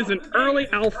game is an early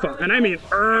alpha, and I mean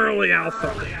early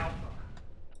alpha.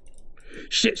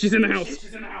 Shit, she's in the house.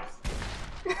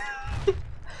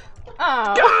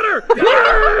 Oh. Got her!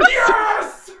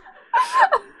 Yes!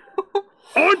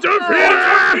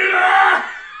 Undefeated!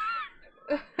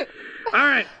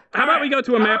 Alright, how about we go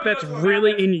to a map that's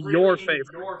really in your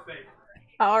favor?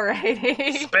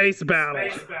 Alrighty. Space Battle.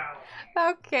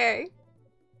 Okay.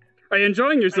 Are you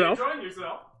enjoying yourself?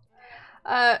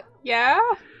 Yeah?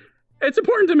 It's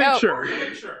important to make sure.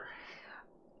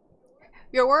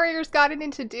 Your warrior's gotten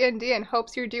into D&D and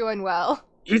hopes you're doing well.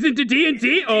 He's into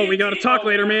D&D? Oh, we gotta talk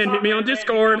later, man. Hit me on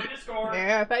Discord.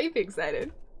 Yeah, I thought you'd be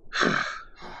excited.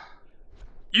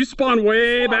 You spawn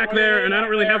way back there, and I don't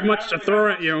really have much to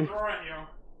throw at you.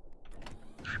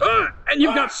 And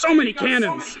you've got so many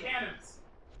cannons.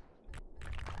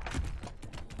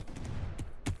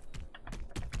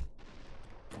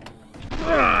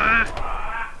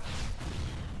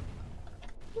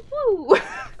 Woo!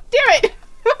 Damn it!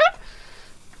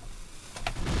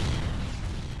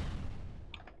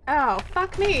 Oh,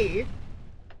 fuck me.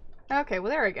 Okay, well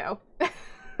there we go.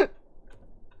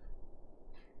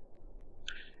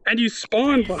 And you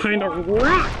spawn behind a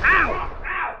rock. Ow!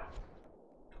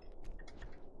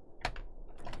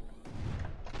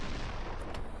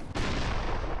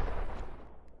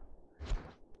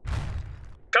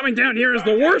 Coming down here is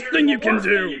the worst thing you can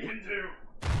do.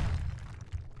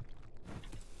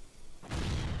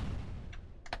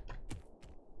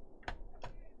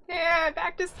 Yeah,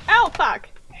 back to... Ow, fuck!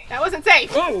 That wasn't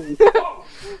safe! Whoa!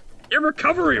 Your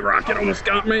recovery rocket almost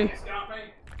got me.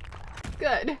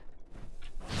 Good.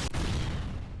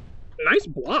 Nice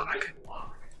block.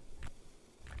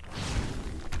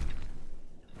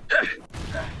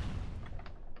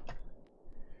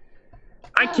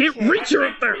 I can't reach her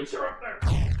up there.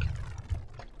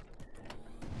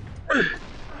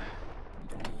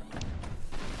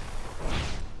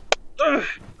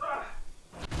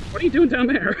 What are you doing down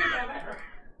there?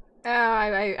 Oh,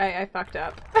 I fucked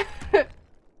up.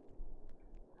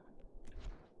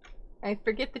 I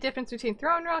forget the difference between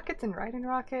throwing rockets and riding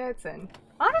rockets, and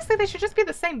honestly, they should just be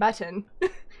the same button.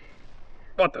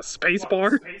 What, the space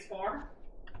bar?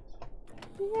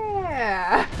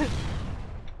 Yeah.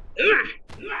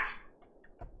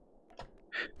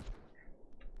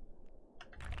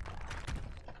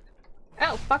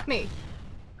 Oh, fuck me.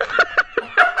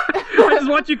 I just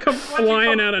watch you come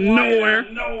flying out of nowhere.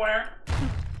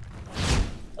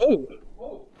 Oh.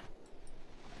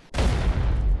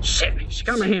 Shit, she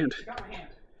got my hand.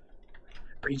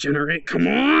 Regenerate, come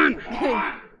on!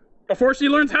 Before she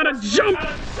learns how to jump!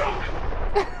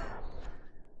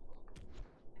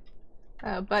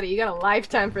 Oh, buddy, you got a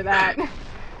lifetime for that.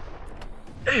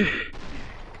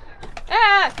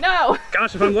 Ah, no!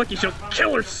 Gosh, if I'm lucky, she'll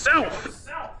kill herself!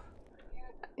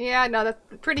 Yeah, no, that's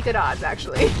pretty good odds,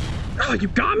 actually. Oh, you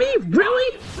got me?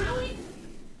 Really?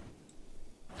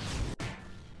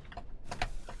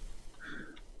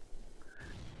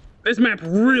 This map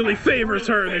really favors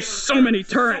her. There's so many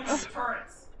turrets.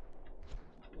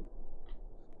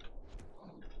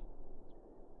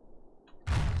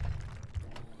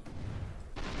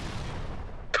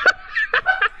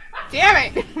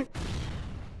 Damn it!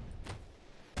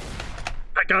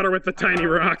 I got her with the tiny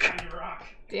rock.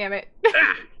 Damn it.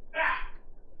 Ah.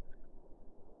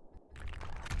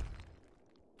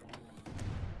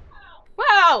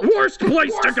 Whoa! Worst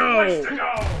place to go!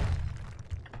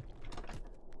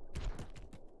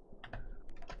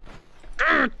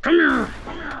 Come here!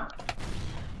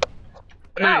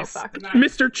 Nice. Oh, fuck.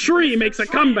 Mr. Tree makes a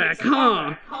comeback,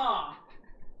 huh?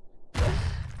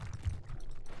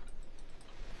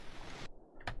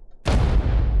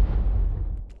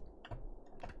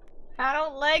 I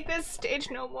don't like this stage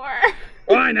no more.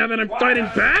 Why, now that I'm fighting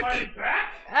back?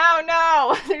 Oh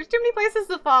no! There's too many places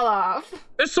to fall off.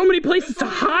 There's so many places to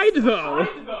hide, though.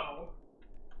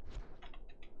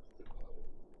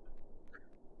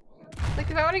 Like,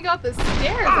 if I want to go up the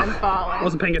stairs, I'm falling. I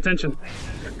wasn't paying attention.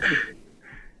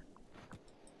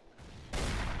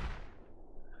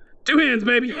 Two hands,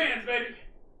 baby.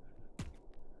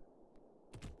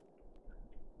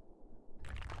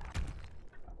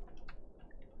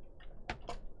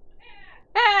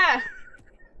 Ah!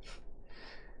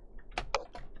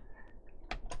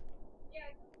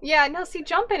 Yeah, no, see,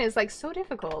 jumping is, like, so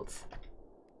difficult.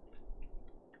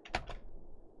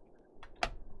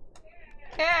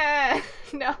 Ah!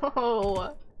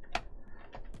 No!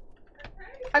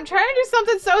 I'm trying to do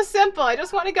something so simple, I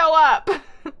just want to go up.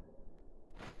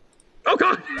 Oh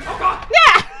god!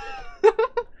 Yeah!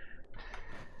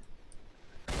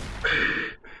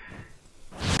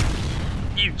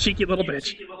 You cheeky little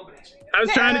bitch. I was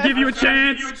trying to give you a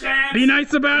chance. Be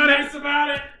nice about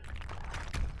it.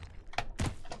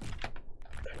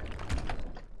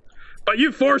 But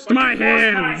you forced my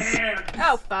hands.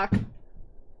 Oh, fuck.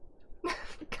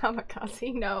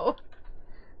 Kamikaze, no.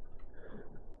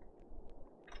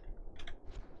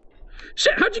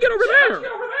 Shit, how'd you get over there?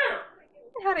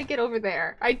 How'd I get over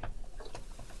there?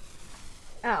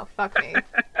 Oh, fuck me.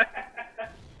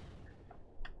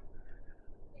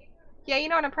 Yeah, you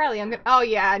know what? Oh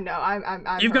yeah, no, I'm.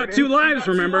 You've got 2 lives,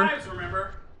 remember?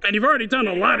 And you've already done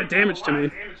a lot of damage to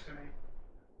me.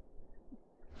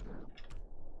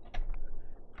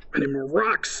 I need more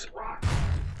rocks.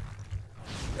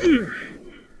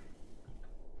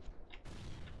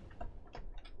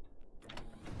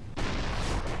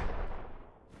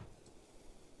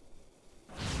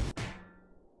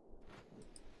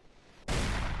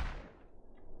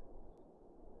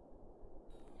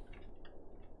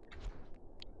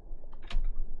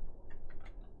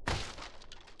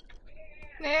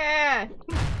 Yeah.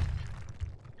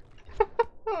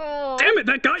 Damn it,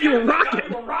 that got you a rocket!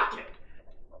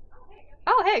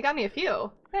 Oh, hey, it got me a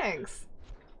few. Thanks.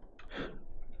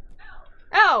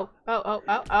 Oh!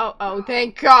 Oh,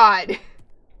 thank God!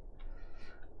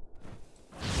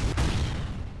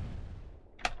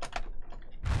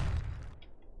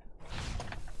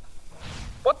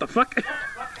 What the fuck?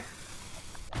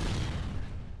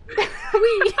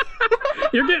 Wee!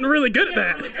 You're getting really good at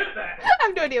that. I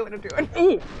have no idea what I'm doing.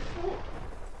 Ooh.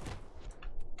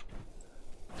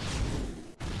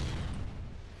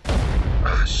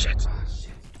 Oh, shit.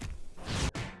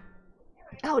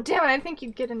 Oh, damn it, I didn't think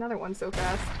you'd get another one so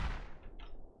fast.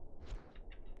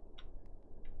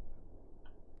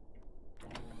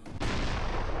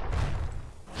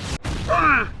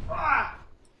 Ah!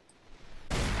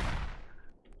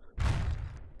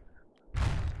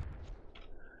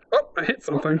 Oh, I hit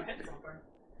something.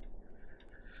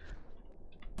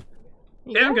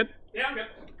 Yeah, I'm good.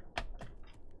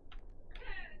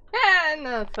 Ah,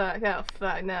 no, fuck. Oh,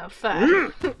 fuck. No,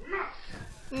 fuck.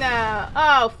 No.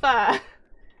 Oh, fuck.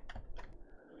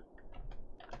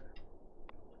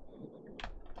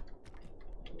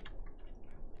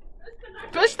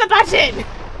 the button!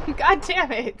 God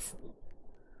damn it.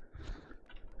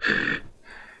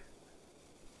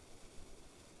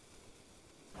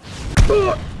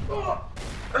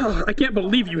 Oh, I can't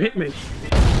believe you hit me.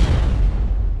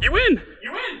 You win!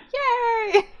 You win!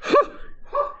 Yay!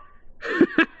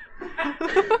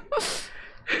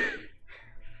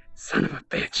 Son of a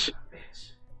bitch.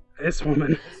 This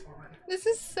woman. This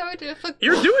is so difficult.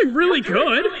 You're doing really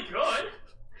good.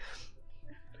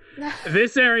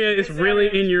 This area is really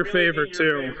in your favor,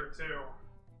 too.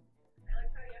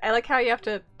 I like how you have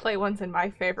to play ones in my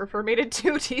favor for me to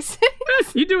do D6.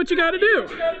 You do what you gotta do.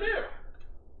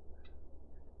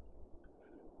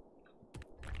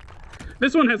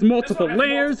 This one has multiple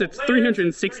layers, it's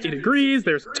 360 degrees,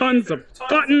 there's tons of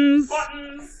buttons.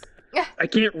 I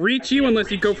can't reach you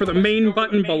unless you go for the main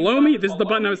button below me. This is the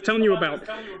button I was telling you about.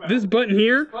 This button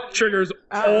here triggers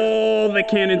all the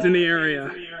cannons in the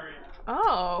area.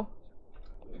 Oh.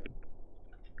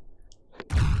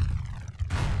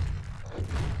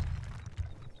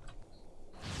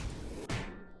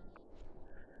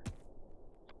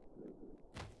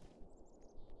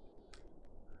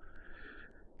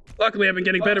 Luckily, I've been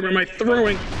getting better at my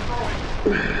throwing.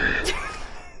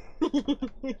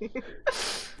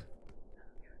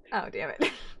 Oh, damn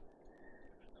it.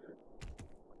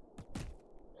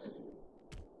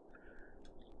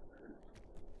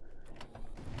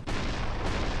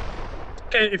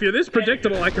 Okay, if you're this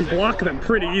predictable, I can block them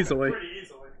pretty easily.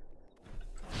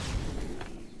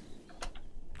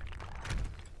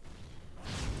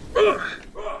 Ugh.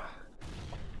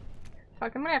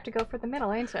 Fuck, I'm gonna have to go for the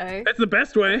middle, ain't I? That's the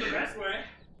best way.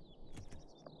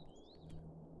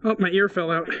 Oh, my ear fell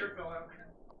out.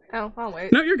 Oh, I'll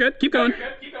wait. No, you're good. Keep going.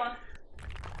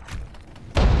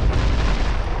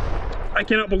 I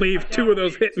cannot believe two of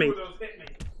those hit me.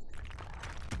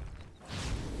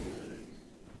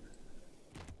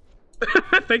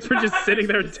 Thanks for just sitting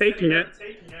there and taking it.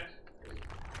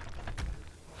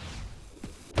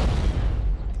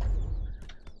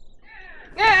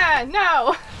 Yeah,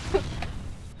 no!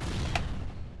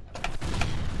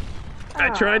 I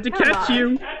tried to catch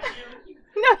you.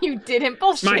 No, you didn't.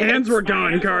 Bullshit. My hands were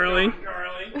gone, Carly.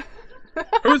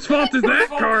 Whose fault is that,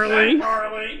 Carly?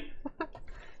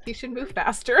 You should move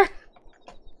faster.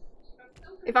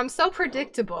 If I'm so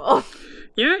predictable.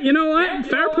 Yeah, you know what?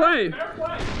 Fair play.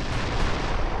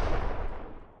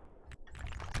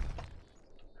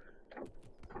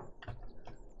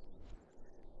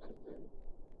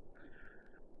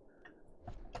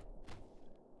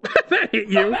 That hit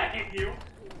you. You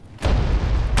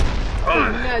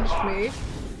nudged me.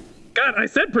 God, I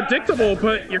said predictable,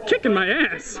 but you're kicking my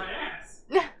ass.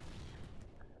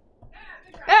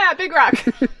 Ah, big rock.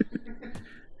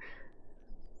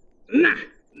 Nah.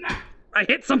 I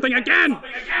hit something again.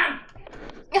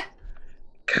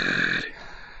 God.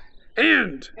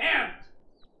 And.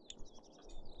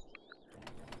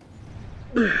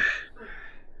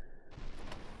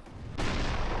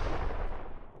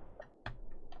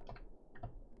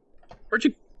 Where'd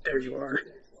you? There you are.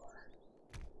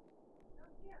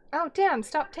 Oh, damn,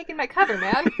 stop taking my cover,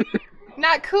 man.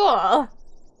 Not cool.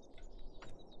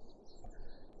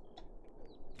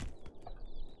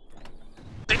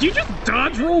 Did you just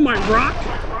dodge roll my rock?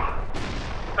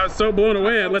 I was so blown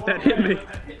away I let that hit me.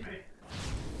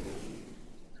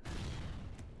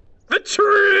 The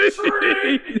trees!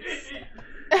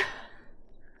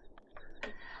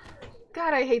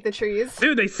 God, I hate the trees.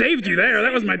 Dude, they saved you there.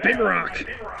 That was my big rock.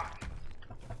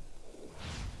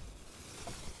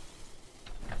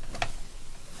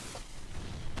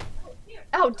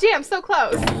 Oh, damn, so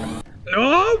close.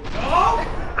 No!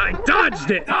 I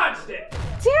dodged it!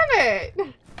 Damn it!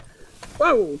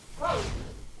 Whoa!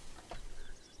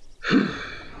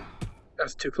 That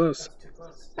was too close.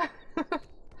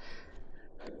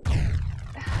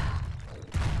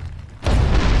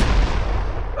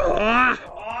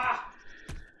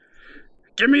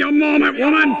 Give me a moment,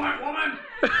 woman!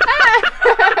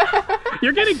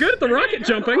 You're getting good at the rocket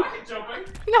jumping.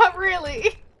 Not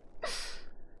really.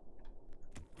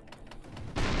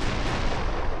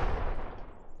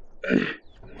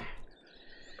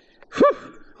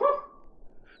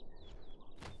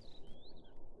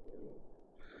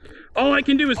 All I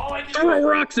can do is throw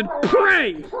rocks and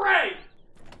pray!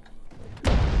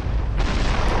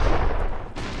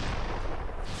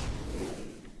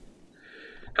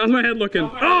 How's my head looking?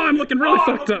 Oh, I'm looking really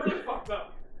fucked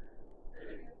up.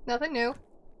 Nothing new.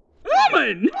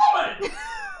 Woman!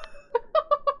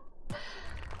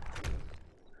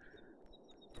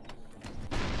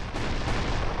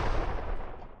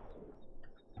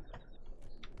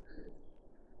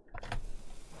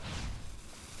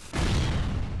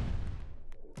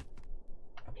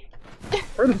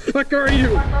 Where the fuck are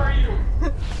you?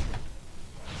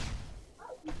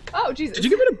 Oh, Jesus. Did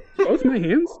you get rid of both my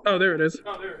hands? Oh, there it is.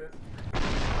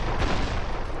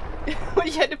 What,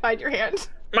 you had to find your hand?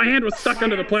 My hand was stuck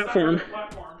under the platform.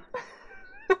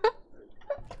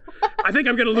 I think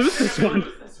I'm gonna lose this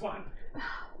one.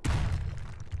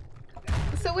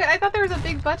 So wait, I thought there was a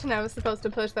big button I was supposed to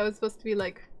push that was supposed to be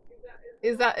like...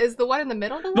 Is the one in the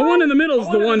middle the one? The one in the middle is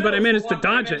the one, but I managed to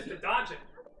dodge it.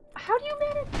 How do you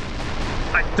manage?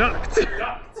 I ducked.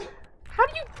 How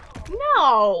do you...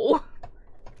 No!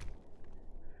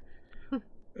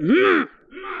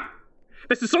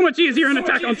 This is so much easier in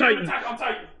Attack on Titan.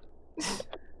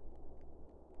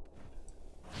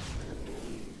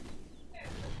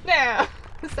 Nah,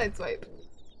 sideswipe.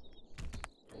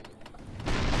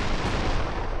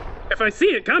 If I see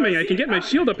it coming, I can get my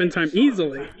shield up in time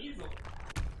easily.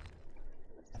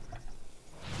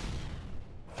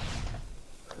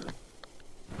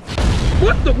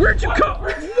 What the? Where'd you come?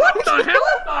 What the hell?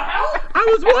 I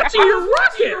was watching your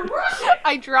rocket!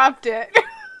 I dropped it.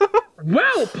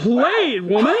 Well played,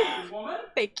 woman!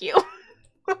 Thank you.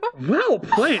 Well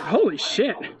played, holy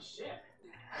shit.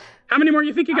 How many more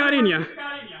you think you got in ya?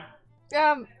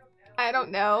 I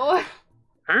don't know.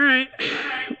 Alright,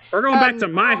 we're going back to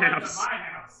my house.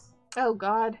 Oh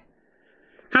god.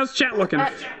 How's chat looking?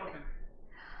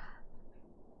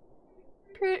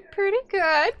 Pretty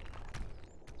good.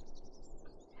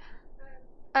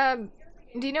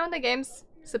 Do you know when the game's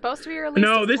supposed to be released?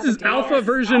 No, this is alpha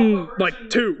version, like,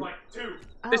 2.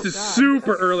 This is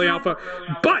super early alpha.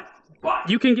 But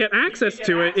you can get access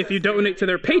to it if you donate to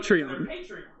their Patreon.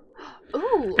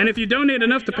 Ooh. And if you donate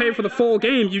enough to pay for the full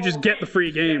game, you just get the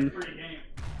free game.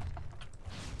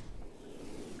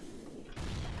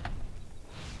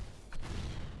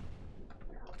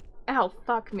 Ow,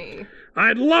 fuck me.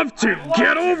 I'd love to!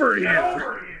 Get over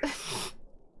here!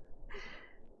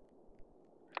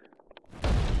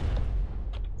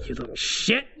 You little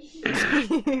shit!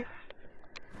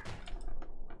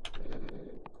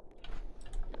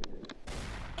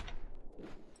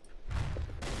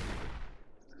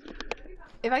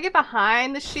 If I get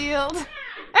behind the shield...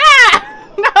 Ah!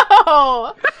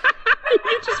 No!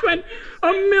 You just went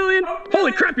a million...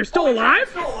 Holy crap, you're still alive?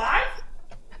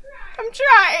 I'm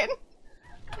trying.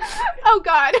 Oh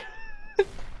god.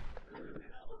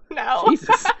 No.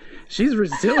 Jesus. She's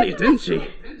resilient, isn't she?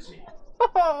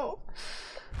 Oh.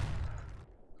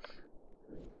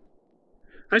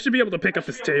 I should be able to pick up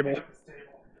this table.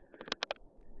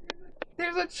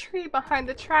 There's a tree behind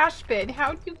the trash bin.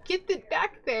 How'd you get it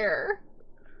back there?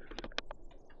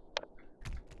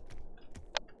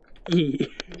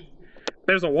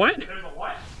 There's a what?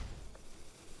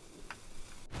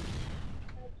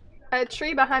 A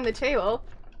tree behind the table.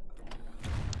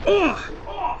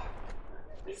 Oh!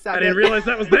 Suck I didn't realize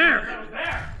that was there.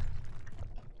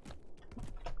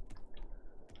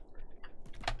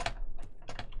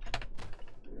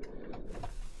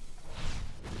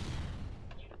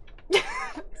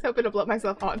 I was hoping to blow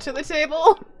myself onto the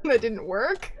table. That didn't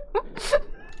work.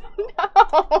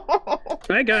 No.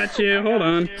 I got you. Hold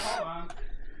on.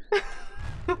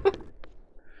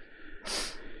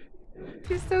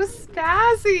 She's so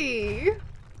spazzy.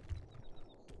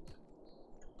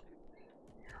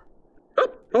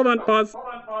 Oh, hold on. Pause.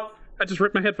 I just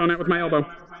ripped my headphone out with my elbow.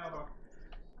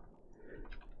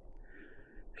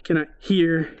 I cannot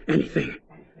hear anything.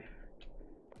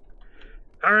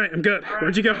 All right, I'm good.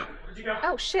 Where'd you go?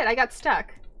 Oh shit, I got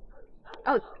stuck.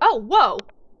 Oh, whoa.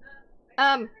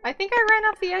 I think I ran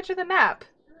off the edge of the map.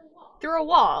 Through a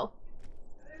wall.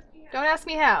 Don't ask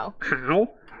me how. How?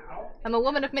 I'm a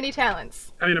woman of many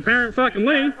talents. I mean, apparent fucking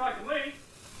Lee.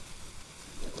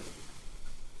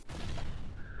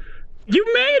 You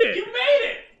made it!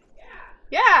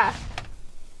 Yeah!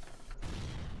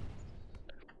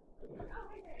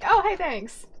 Oh, hey,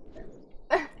 thanks.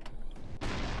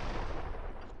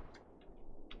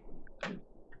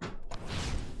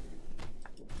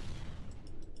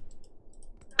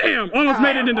 Damn, almost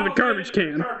made it into the garbage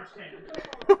can.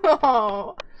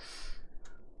 Oh.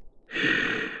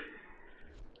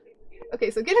 Okay,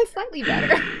 so getting slightly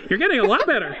better. You're getting a lot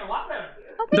better.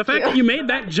 Oh, The fact that you made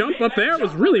that jump up there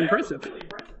was really impressive.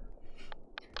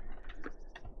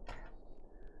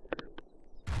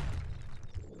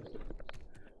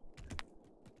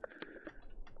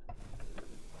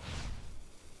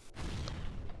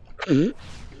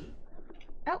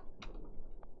 Oh.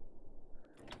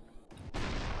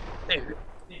 There.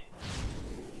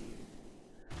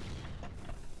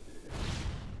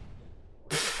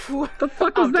 What the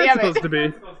fuck was that supposed to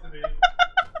be?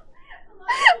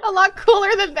 A lot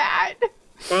cooler than that.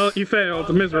 Well, you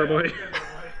failed miserably.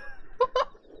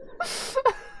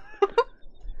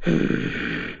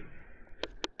 I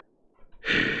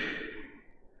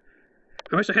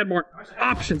wish I had more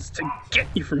options to get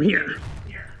you from here.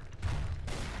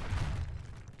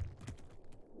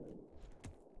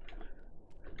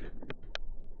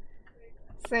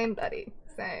 Same, buddy.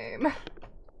 Same.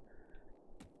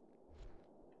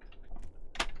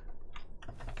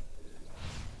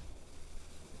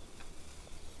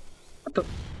 What the?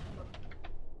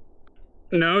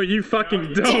 No, you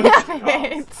fucking don't. Damn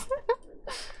it!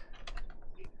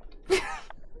 You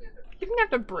didn't have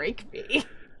to break me.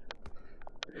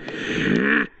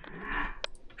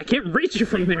 I can't reach you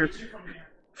from there.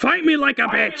 Fight me like a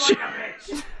bitch.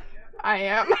 I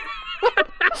am.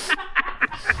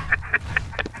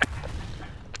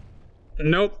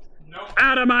 Nope.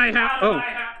 Out of my house. Oh.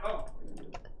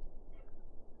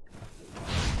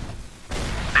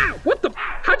 Ow! What the?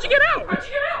 How'd you get out?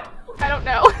 I don't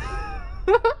know.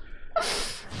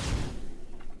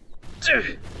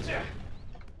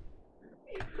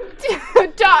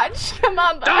 Dodge! Come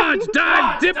on, bud. Dodge,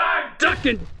 dive, dip, duck,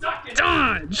 and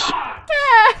dodge!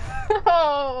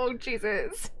 Oh,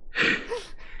 Jesus.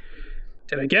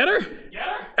 Did I get her?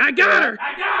 I got her!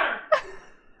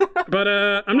 But,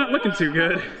 I'm not looking too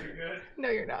good. No,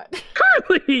 you're not.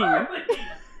 Carly!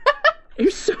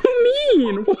 You're so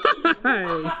mean!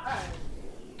 Why?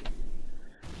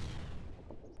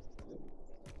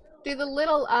 Do the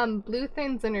little, blue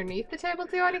things underneath the table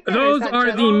do anything? Those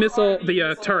are the missile,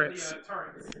 the turrets.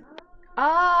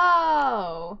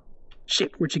 Oh.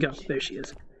 Shit, where'd she go? There she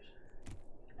is.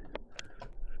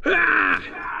 Ah!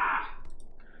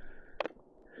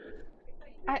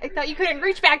 I thought you couldn't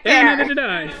reach back there. Yeah, neither did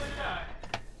I.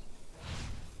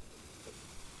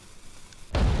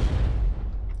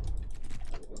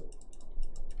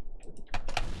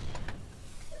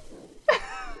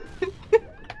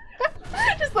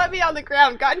 Just let me on the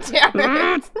ground, god damn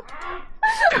it.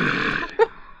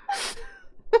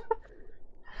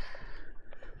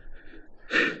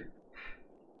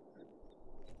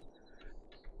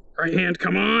 Right hand,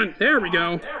 come on. There we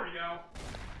go.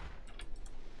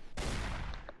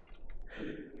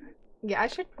 Yeah, I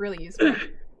should really use one.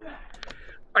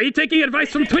 Are you taking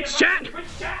advice from Twitch chat?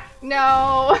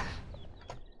 No.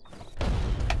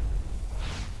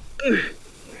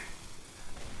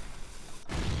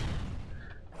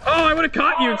 Oh, I would have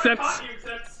caught you, except...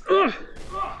 Ugh.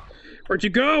 Where'd you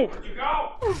go?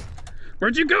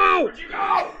 Where'd you go?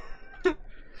 I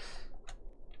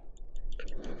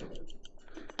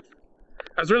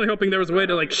was really hoping there was a way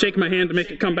to, like, shake my hand to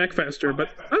make it come back faster, but...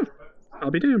 Oh,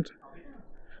 I'll be damned.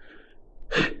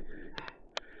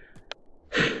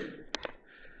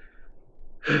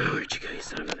 Where'd you go, you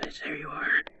son of a bitch? There you are.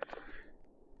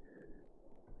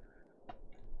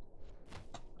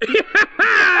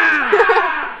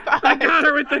 I got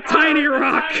her with the tiny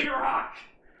rock!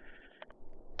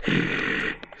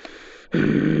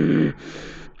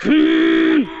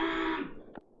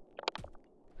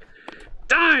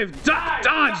 Dive, duck,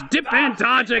 dodge, dip, and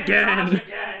dodge again!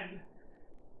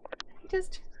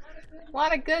 Just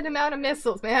want a good amount of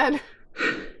missiles, man.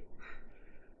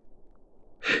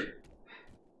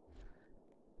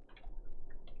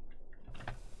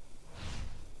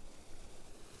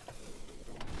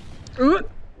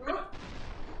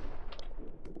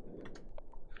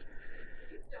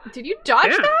 Did you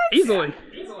dodge that? Easily.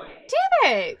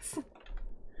 Damn it!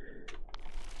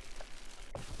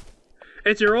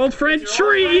 It's your old friend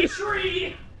Tree!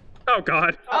 Oh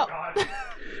god. Oh.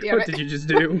 Damn What it. did you just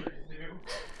do?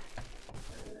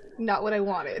 Not what I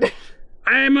wanted.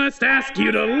 I must ask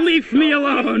you to leave me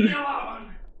alone!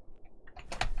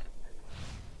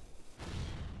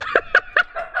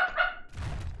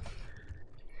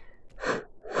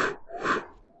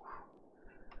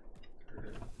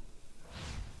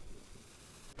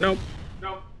 Nope.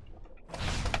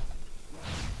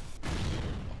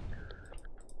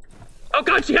 Oh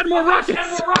god, she had more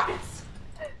rockets!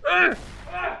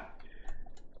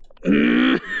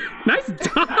 Nice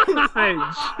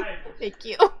dodge! Thank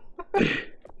you.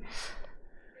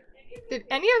 Did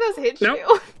any of those hit Nope.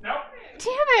 you?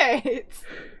 Damn it!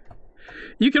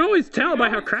 You can always tell by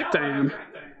how cracked I am.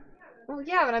 Well,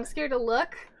 yeah, but I'm scared to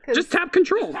look. 'Cause Just tap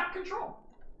control.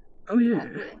 Oh yeah.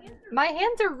 my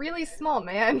hands are really small,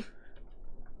 man.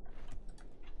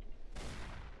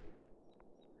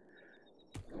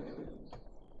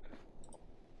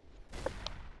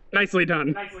 Nicely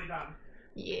done.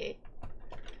 Yeah.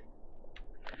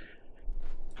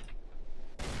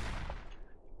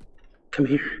 Come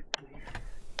here.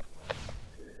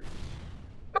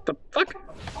 What the fuck?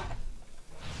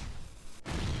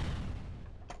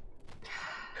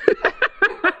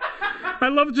 I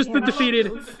love just the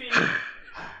defeated.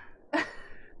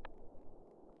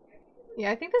 Yeah,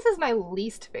 I think this is my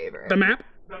least favorite. The map?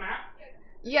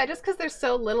 Yeah, just because there's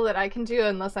so little that I can do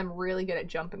unless I'm really good at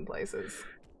jumping places.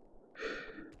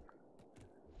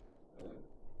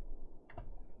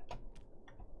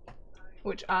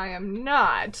 Which I am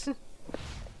not.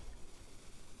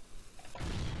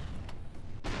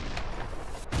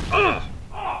 Oh!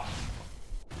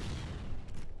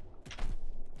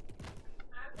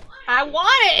 I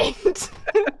want it!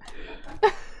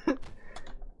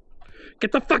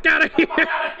 Get the fuck out of here!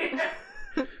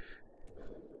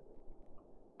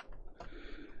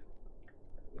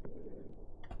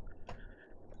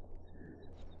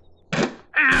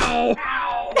 Ow!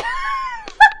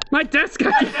 My desk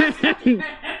again!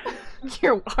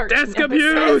 Your arch Desk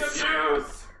nemesis.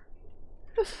 abuse!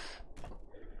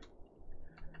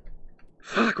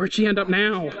 Fuck, where'd she end up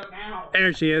now?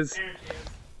 There she is.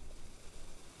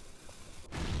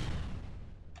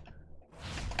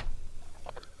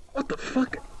 What the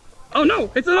fuck? Oh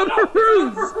no, it's another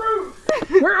ruse!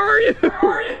 Where are you?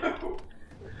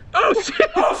 Oh shit!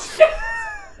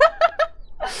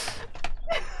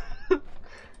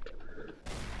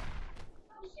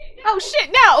 Oh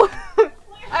shit, no!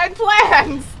 I had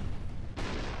plans!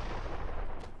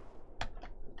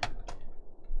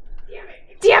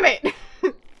 Damn it!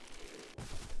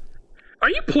 Are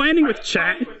you planning with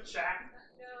chat?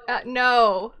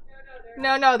 No.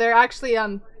 No, they're actually,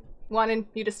 wanting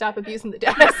you to stop abusing the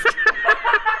desk.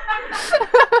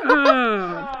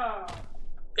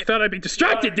 You thought I'd be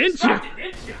distracted, didn't you?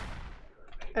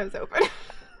 I was open.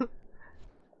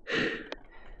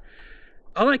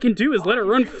 All I can do is let her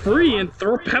run free and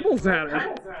throw pebbles at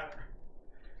her.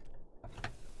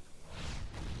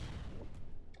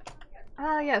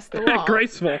 Ah, yes, the wall.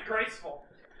 Graceful.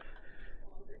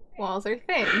 Walls are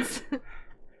things.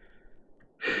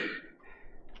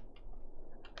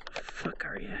 Fuck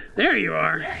are you? There you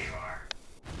are.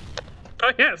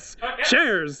 Oh yes,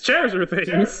 chairs. Chairs are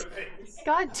things.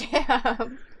 God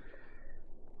damn.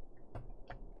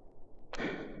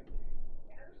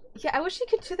 Yeah, I wish he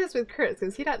could do this with Chris,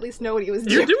 because he'd at least know what he was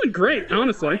doing. You're doing great,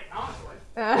 honestly.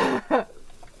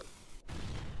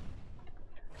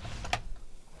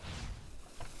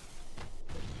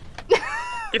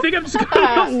 You think I'm just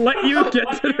gonna let you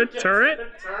get to the turret?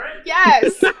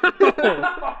 Yes!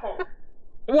 No.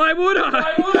 Why would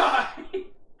I?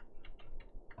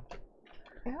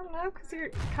 I don't know, because you're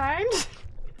kind?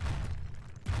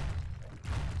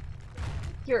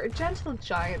 You're a gentle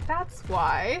giant, that's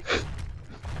why.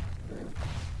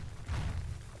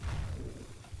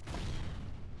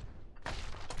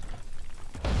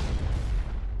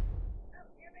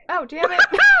 Oh, damn it.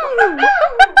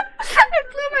 I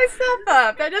blew myself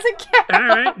up. That doesn't count.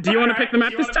 Alright, do you want to pick the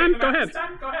map this time? Go ahead.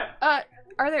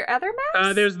 Are there other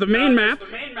maps? There's the main map,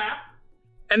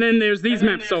 and then there's these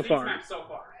maps so far.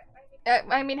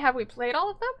 I mean, have we played all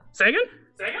of them? Say again?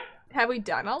 Have we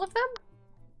done all of them?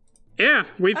 Yeah,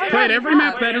 we've played every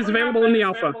map that is available in the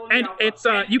alpha. And it's,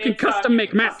 you can custom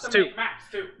make maps too.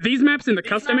 These maps in the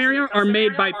custom area are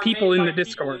made by people in the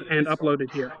Discord and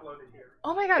uploaded here.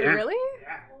 Oh my god, really?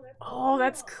 Oh,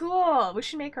 that's cool. We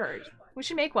should make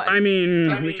one. I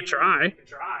mean, we could try.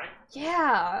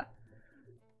 Yeah.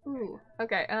 Ooh,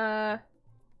 okay,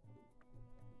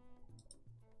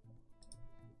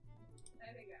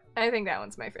 I think that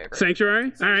one's my favorite.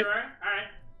 Sanctuary? Alright.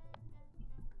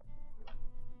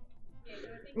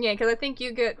 Yeah, because I think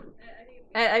you get...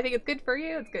 I think it's good for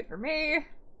you, it's good for me.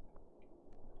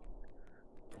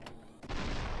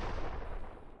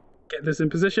 Get this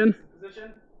in position.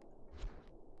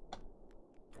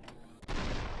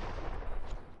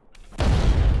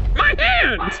 My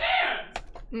hand!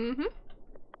 Mm-hmm.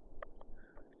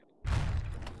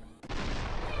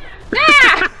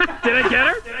 Did I get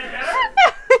her?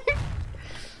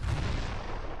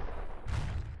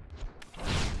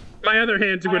 My other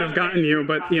hand would have gotten you,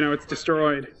 but, you know, it's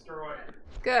destroyed.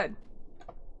 Good.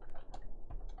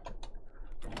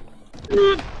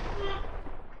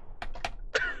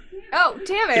 Oh,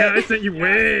 damn it! Yeah, I sent you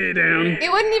way down.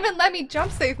 It wouldn't even let me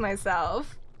jump save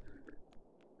myself.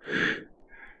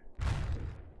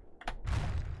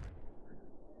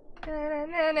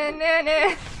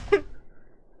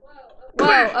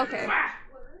 Whoa, okay.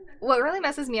 What really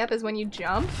messes me up is when you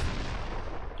jump.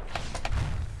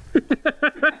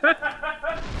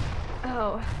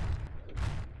 Oh.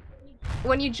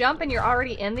 When you jump and you're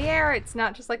already in the air, it's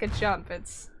not just like a jump,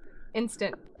 it's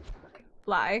instant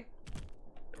fly.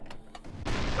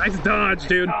 Nice dodge,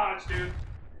 dude.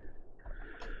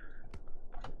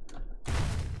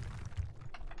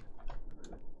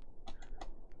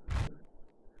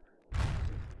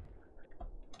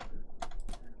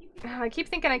 I keep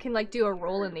thinking I can like do a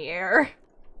roll in the air.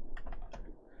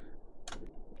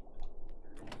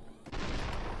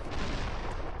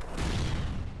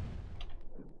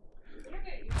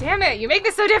 Damn it, you make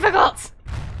this so difficult!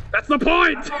 That's the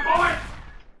point!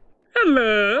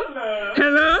 Hello?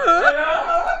 Hello?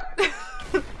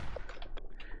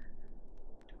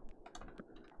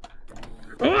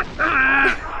 Oh,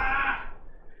 ah!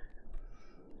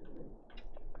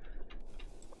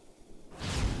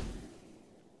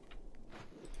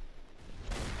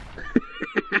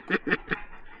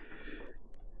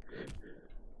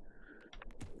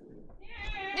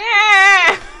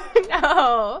 Yeah!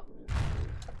 No!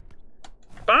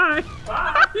 Bye!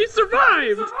 You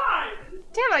survived!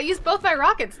 Damn, I used both my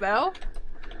rockets, though.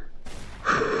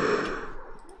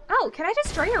 Oh, can I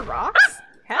destroy your rocks?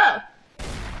 Hell.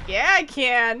 Yeah, I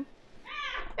can.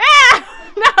 Ah!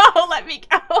 No, let me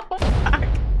go. Fuck.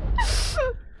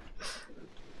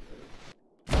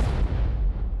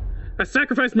 I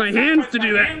sacrificed my hands to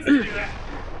do that.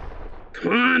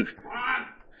 Come on.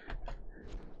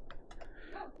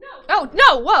 Oh,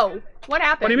 no, whoa. What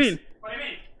happened? What do you mean?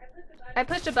 I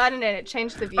pushed a button and it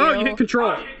changed the view. Oh, you hit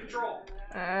control.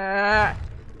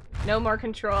 No more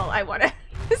control. I want to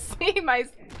see my...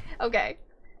 Okay.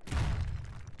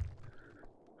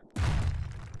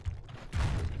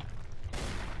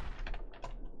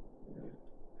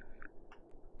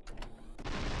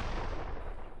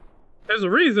 There's a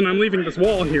reason I'm leaving this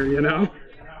wall here, you know?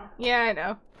 Yeah, I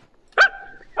know.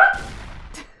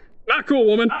 Not cool,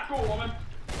 woman.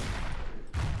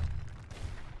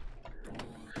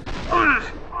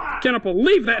 Ah! Cannot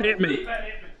believe that hit me.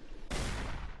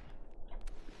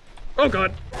 Oh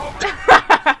god.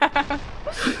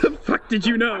 The fuck did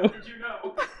you know?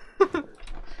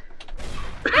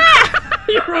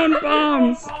 Your own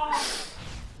bombs.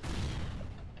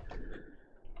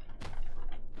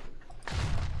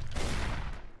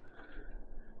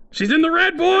 She's in the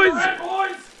red, boys!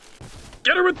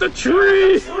 Get her with the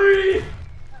tree!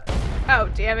 Oh,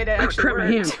 damn it, it Oh, actually crap, my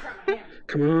worked. hand.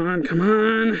 Come on, come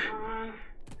on.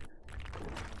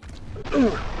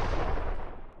 Ugh.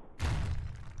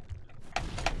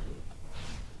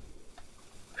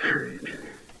 Alright.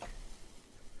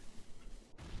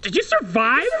 Did you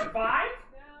survive?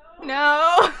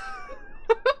 No!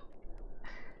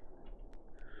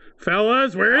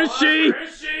 Fellas, where is she?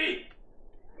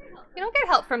 You don't get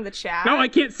help from the chat. No, I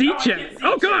can't see chat.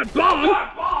 Oh god, bomb!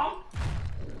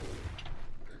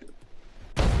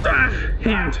 Ah,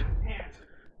 hand.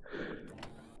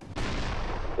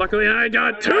 Luckily I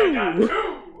got two!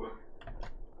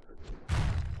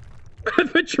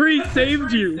 The tree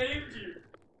saved you!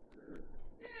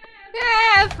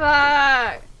 Yeah,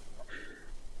 fuck!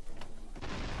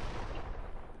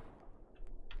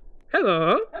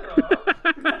 Hello?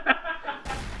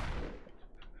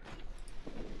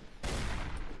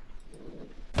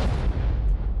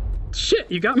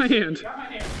 Shit, you got my hand.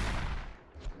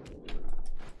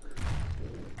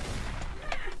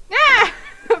 Ah!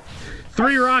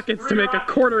 3 rockets to make a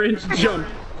 1/4 inch jump.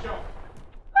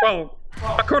 Well,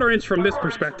 a 1/4 inch from this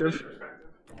perspective.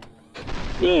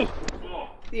 Ugh.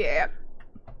 Yeah.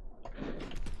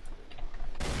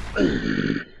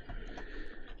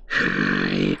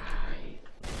 Hi.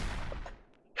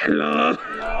 Hello?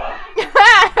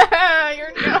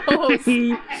 Your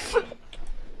nose!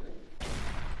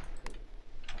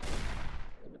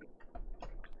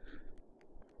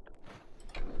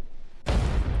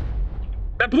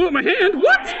 That blew up my hand?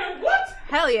 What?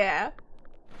 Hell yeah.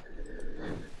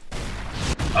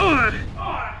 Oh.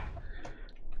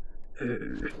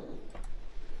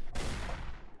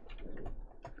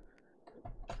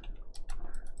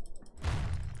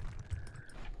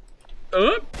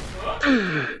 Up.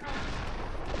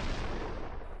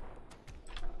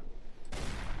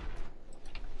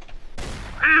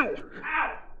 Ow!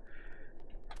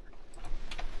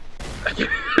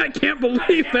 I can't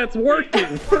believe that's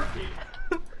working.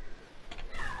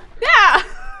 Yeah!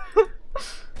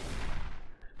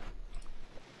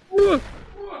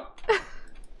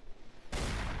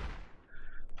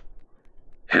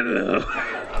 Hello.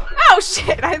 Oh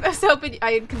shit! I was hoping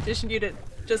I had conditioned you to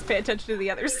just pay attention to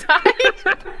the other side.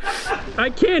 I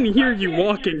can hear you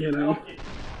walking, you know.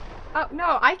 Oh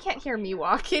no, I can't hear me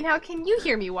walking. How can you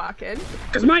hear me walking?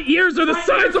 Because my ears are the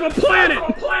size of a planet!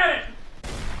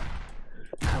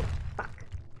 Oh, fuck.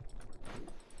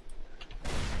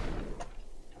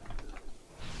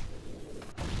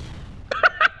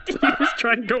 Did you just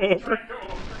try and go over?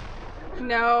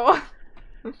 No.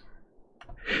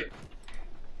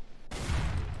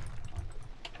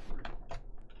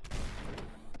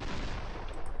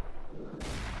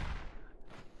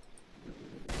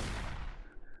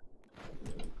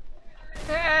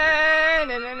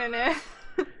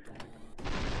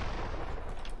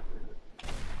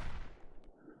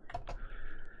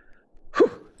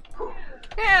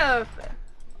 No.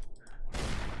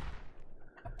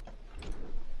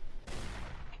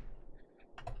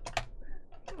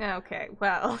 Okay,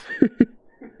 well.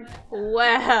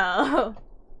 Well.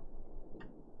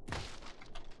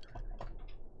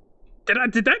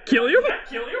 Did that kill you?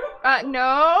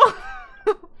 No.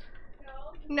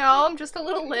 No, I'm just a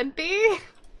little limpy.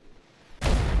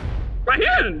 My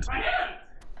hand!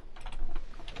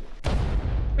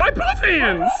 My both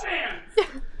hands!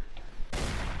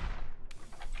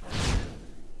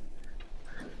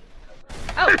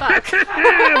 Oh, fuck.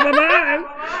 Bye-bye!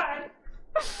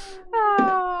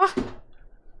 Oh.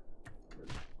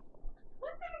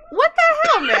 What the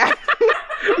hell, man?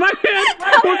 My hand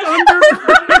was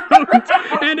underground,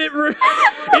 and it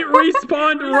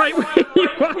respawned right when you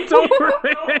walked over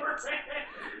it.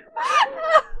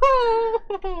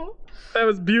 That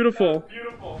was beautiful.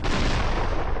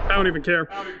 I don't even care.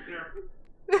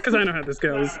 Because I know how this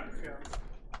goes.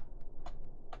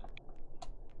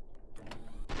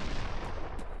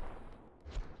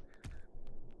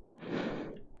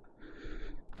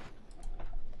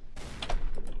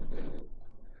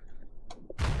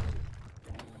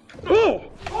 Oh!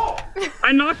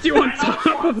 I knocked you on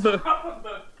top of the...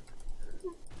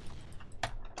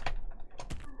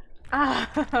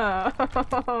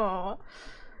 Oh,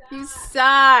 you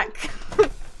suck.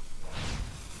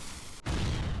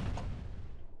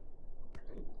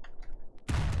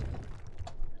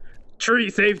 Tree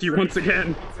saved you once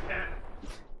again.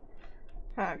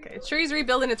 Okay, Tree's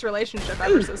rebuilding its relationship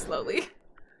ever so slowly.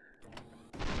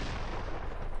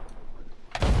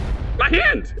 My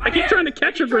hand! I keep trying to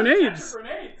catch your grenades.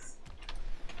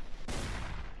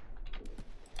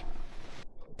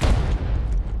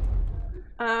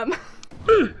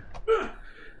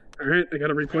 Alright, I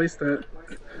gotta replace that.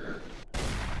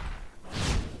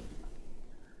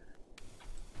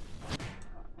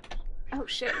 Oh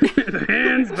shit. The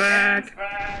hand's back!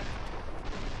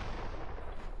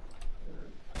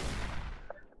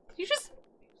 Did you just,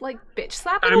 like, bitch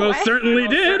slap it I away? most certainly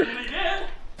did!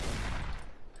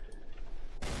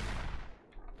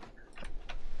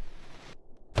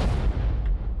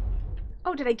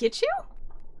 Oh, did I get you?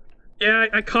 Yeah,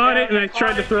 I caught it and I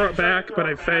tried to throw it back, but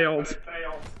I failed.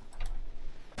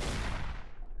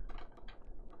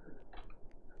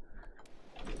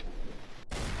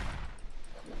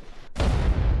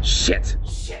 Shit!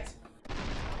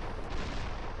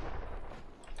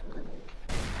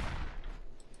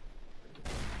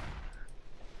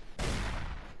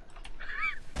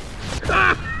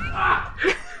 Ah!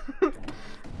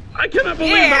 I cannot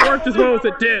believe that worked as well as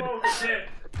it did.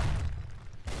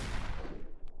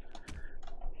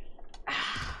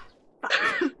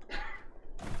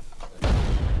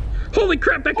 Holy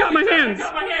crap, that got my hands!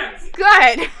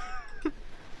 Good!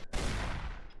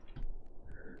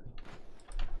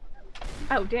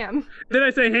 Oh, damn. Did I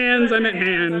say hands? I meant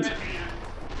hand.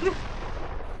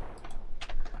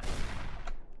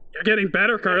 You're getting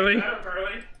better, Carly.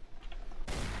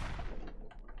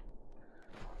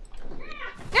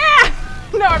 Ah!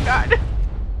 No, I'm not.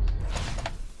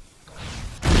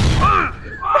 Ah!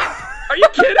 Are you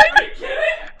kidding?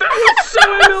 That was so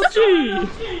MLG!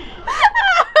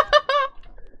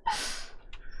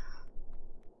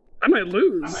 I might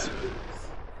lose.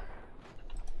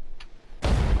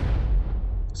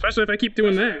 Especially if I keep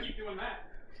doing that.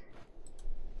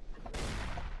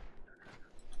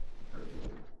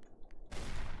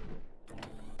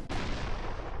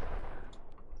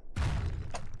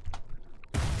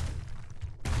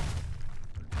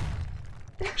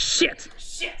 Shit!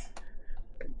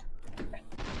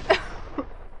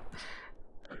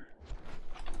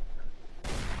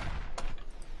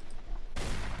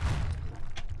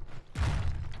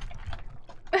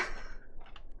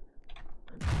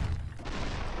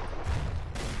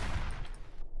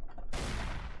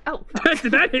 Oh,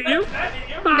 Did that hit you?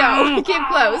 no, you came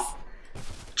close.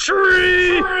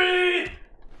 Tree!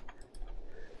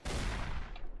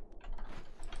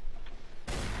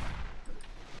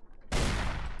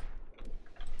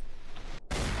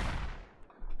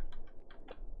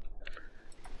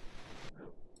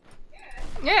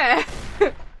 Yeah.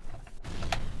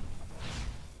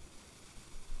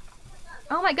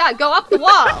 Oh my god, go up the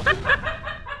wall!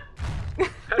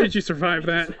 How did you survive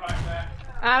that?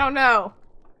 I don't know.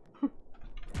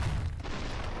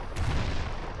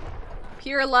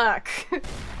 Pure luck.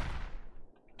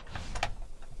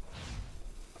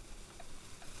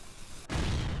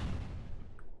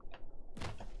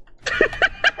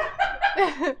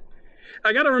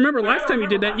 I gotta remember, last time you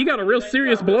did that, you got a real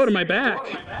serious blow to my back.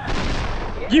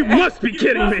 You must be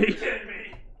kidding me!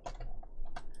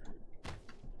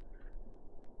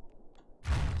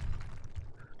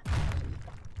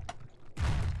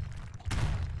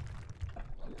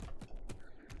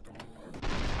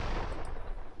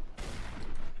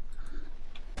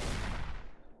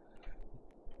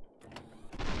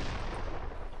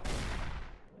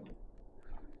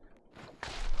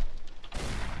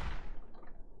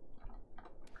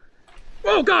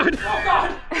 Oh God!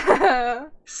 Oh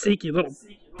God! Sneaky little.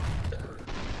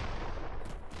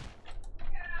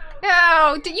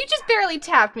 No, you just barely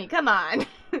tapped me. Come on.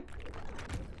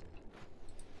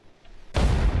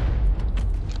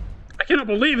 I cannot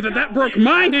believe that broke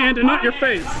my hand and not your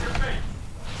face.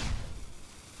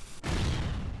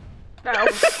 No.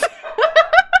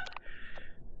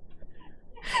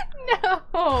 No.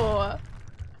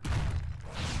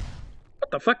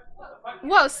 What the fuck?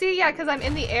 Whoa, see, yeah, because I'm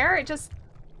in the air, it just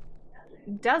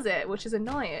does it, which is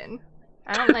annoying.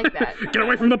 I don't like that. Get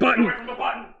away from the button!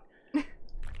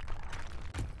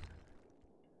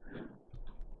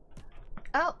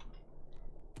 Oh.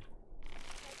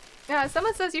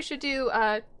 Someone says you should do,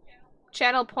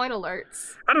 channel point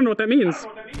alerts. I don't know what that means.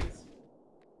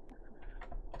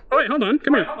 Oh wait, hold on,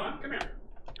 come here.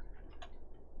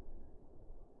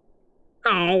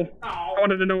 Oh, I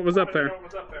wanted to know what was up there.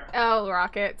 Oh,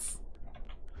 rockets.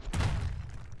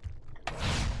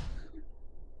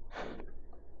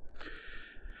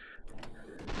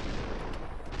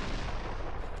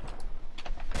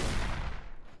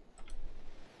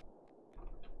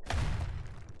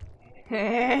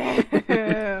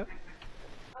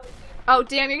 Oh,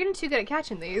 damn, you're getting too good at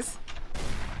catching these.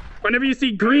 Whenever you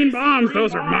see green bombs,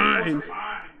 those are mine.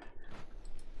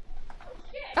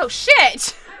 Oh,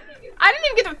 shit! I didn't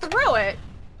even get to throw it.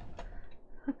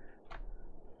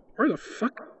 Where the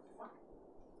fuck?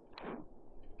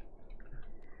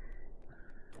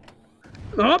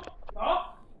 Oh!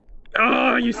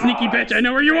 Oh, you sneaky bitch! I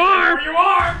know where you are!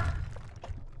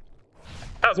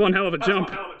 That was one hell of a jump.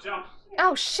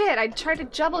 Oh shit, I tried to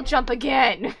double jump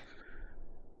again.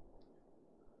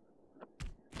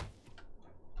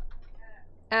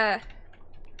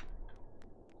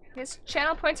 His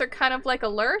channel points are kind of like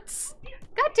alerts.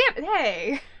 God damn it,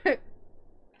 hey!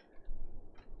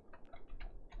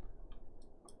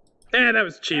 Eh, that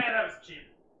was cheap.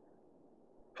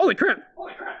 Holy crap.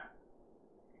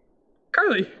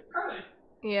 Carly.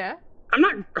 Yeah? I'm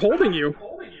not holding you.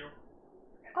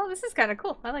 Oh, this is kind of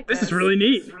cool. I like this. This is really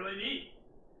neat.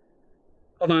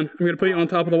 Hold on, I'm gonna put you on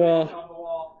top of the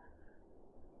wall.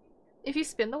 If you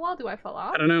spin the wall, do I fall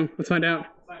off? I don't know. Let's find out.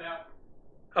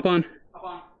 Up on.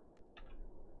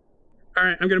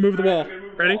 Alright, I'm gonna move the wall.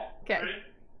 Ready? Okay.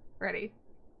 Ready.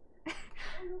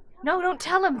 No, don't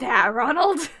tell him that,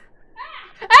 Ronald.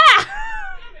 Ah!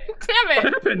 Damn it!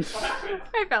 What happened?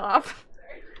 I fell off.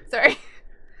 Sorry.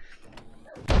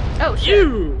 Oh shit.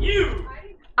 You!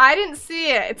 I didn't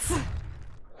see it.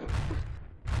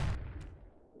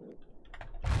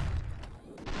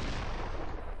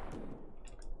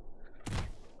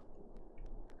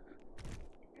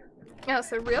 Oh,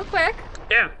 so real quick.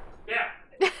 Yeah.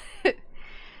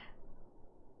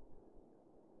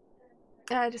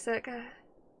 Just a sec.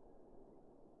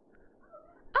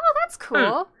 Oh, that's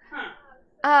cool.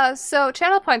 So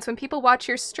channel points, when people watch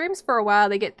your streams for a while,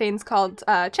 they get things called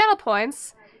channel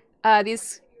points.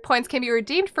 These points can be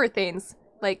redeemed for things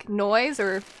like noise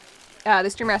or the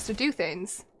streamer has to do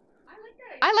things.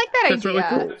 I like that That's idea.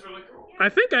 really cool. I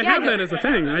think I have that as a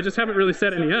thing. I just haven't really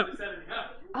set any up.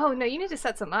 Oh no, you need to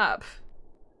set some up.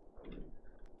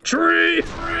 Tree!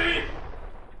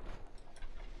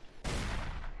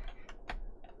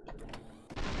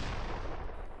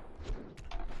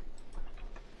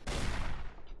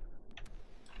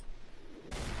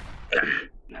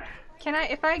 Can I,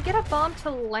 if I get a bomb to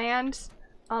land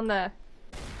on the...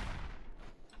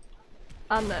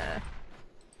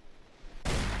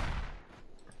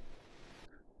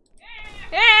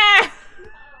 Yeah!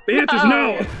 The answer's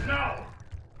no.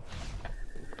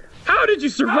 How did you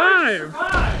survive?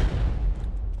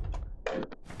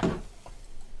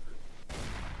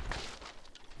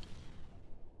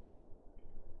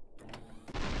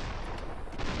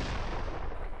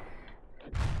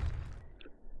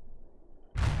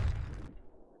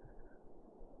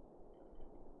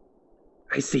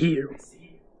 I see you.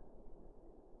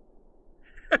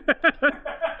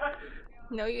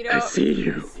 No, you don't. I see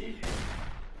you.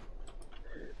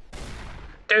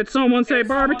 Did someone say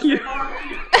barbecue?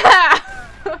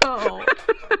 Oh.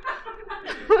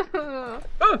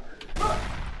 Oh.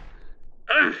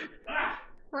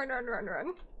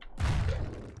 Run.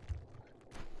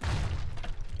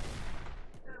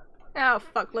 Oh,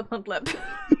 fuck, lip.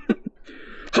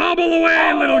 Hobble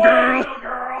away, little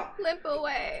girl! Limp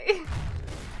away.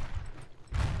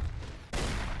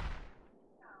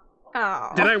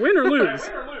 Oh. Did I win or lose?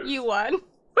 You won.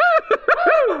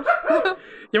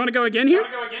 You want to go again here?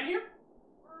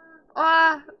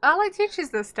 I like Tucci's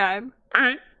this time.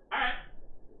 Alright.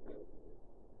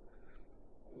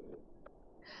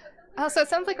 Oh, so it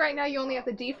sounds like right now you only have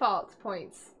the default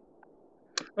points.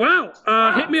 Well,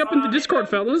 hit me up in the Discord,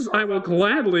 fellas. I will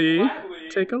gladly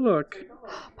take a look.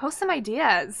 Post some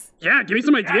ideas. Yeah, give me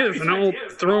some ideas, and I'll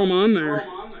throw them on there.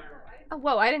 Oh,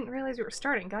 whoa, I didn't realize we were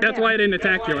starting. God That's damn. why I didn't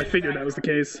attack you. I figured that was the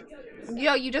case.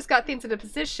 Yo, you just got things into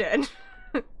position.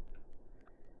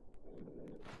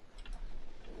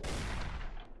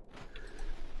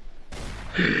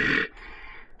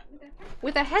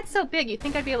 With a head so big, you'd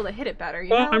think I'd be able to hit it better, you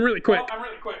know? I'm really quick.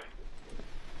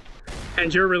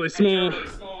 And you're really small.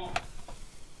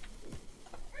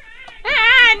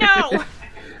 Ah, no!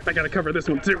 I gotta cover this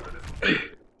one, too.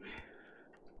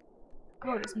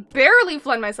 Oh, just barely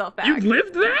flung myself back. You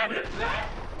lived that?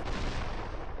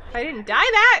 I didn't die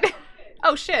that?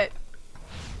 Oh, shit.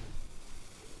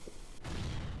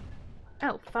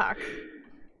 Oh, fuck.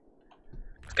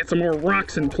 Let's get some more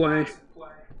rocks in play.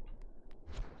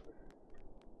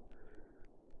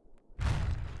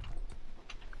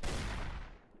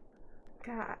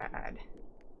 God.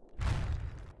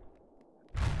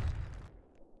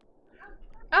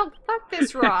 Oh, fuck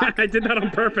this rock. I did that on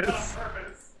purpose.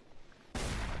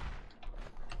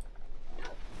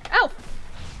 Oh!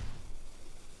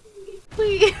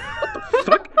 Please. What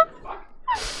the fuck?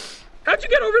 How'd you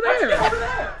get over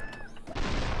there?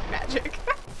 Magic.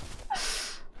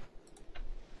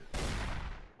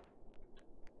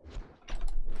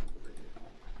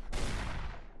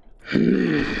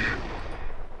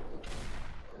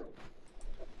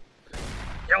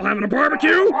 Y'all having a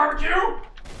barbecue?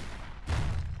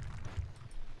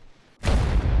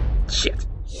 Shit.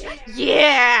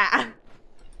 Yeah!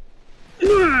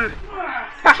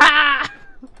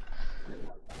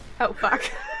 Oh, fuck.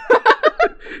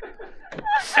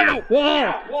 Ow!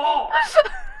 Wall!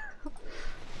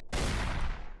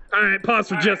 Alright, pause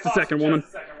for just a second, woman.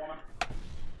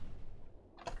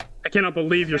 I cannot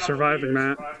believe you're surviving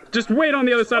that. Just wait on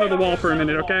the other side of the wall for a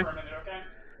minute, okay?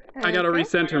 I gotta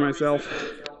recenter myself.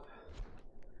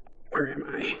 Where am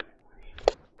I?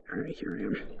 Alright, here I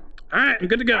am. Alright, I'm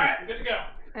good to go.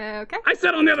 Okay. I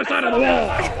said on the other side of the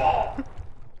wall!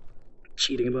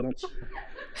 Cheating little.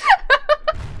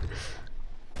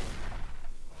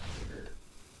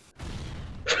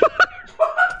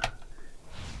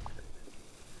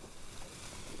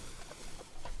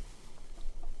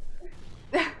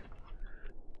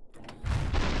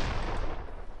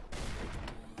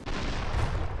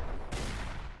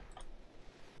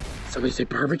 Somebody say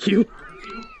barbecue?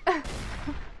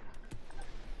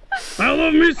 I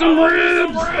love me some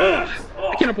ribs! Ugh,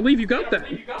 I cannot believe you got that.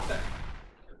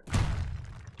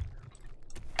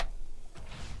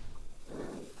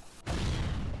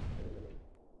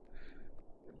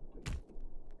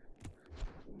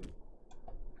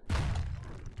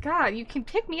 God, you can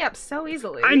pick me up so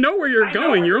easily. I know where you're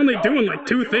going. You're only doing like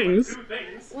two things.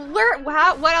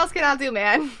 What else can I do,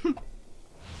 man?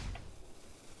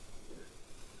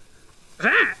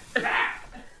 That!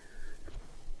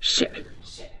 Shit.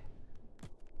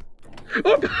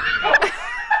 Oh God!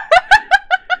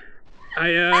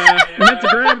 I meant to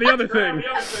grab the other thing.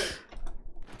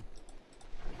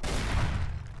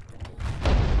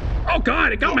 Oh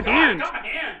God, it got my hand.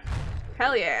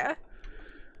 Hell yeah.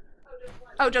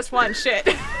 Oh, just one. Shit.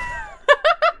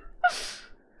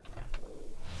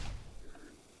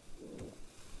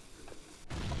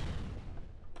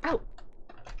 Oh.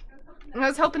 I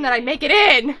was hoping that I'd make it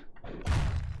in.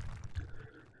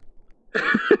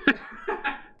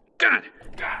 God.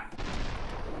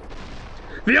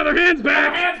 The other hand's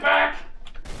back.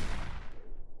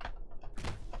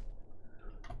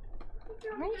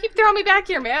 Why do you keep throwing me back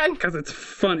here, man? Because it's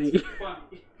funny.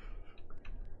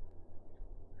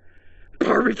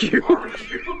 Barbecue.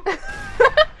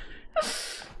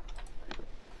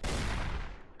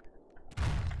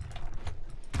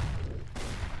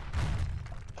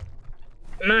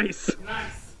 Nice.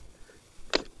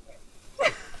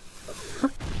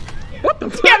 What the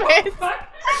fuck? Damn it! I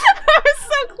was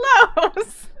so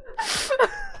close.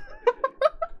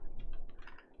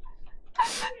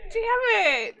 Damn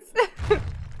it!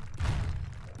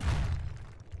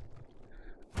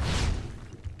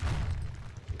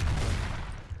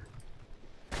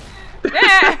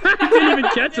 I didn't even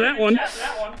catch that one.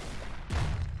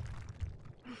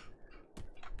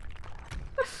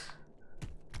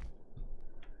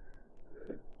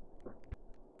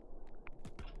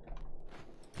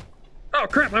 Oh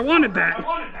crap, I wanted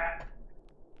that.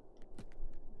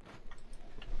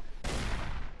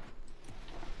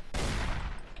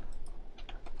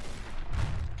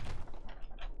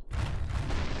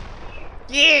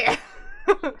 Yeah!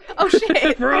 Oh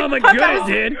shit! For all the good it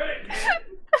did.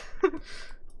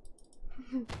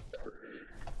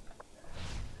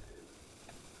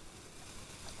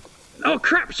 Oh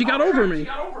crap, she got over me.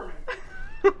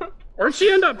 Where'd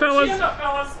she end up,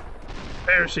 fellas?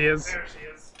 There she is.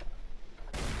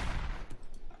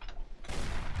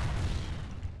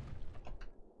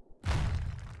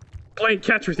 Playing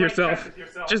catch with yourself.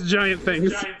 Just giant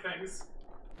things.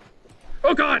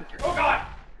 Oh god!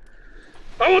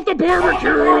 I want the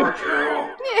barbecue!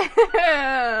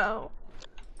 Yeah.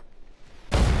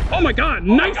 Oh my god,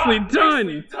 nicely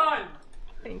done!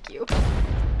 Thank you.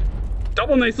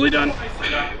 Double nicely done!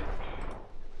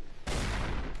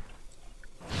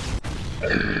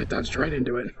 Dodged right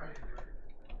into it.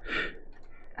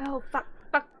 Oh,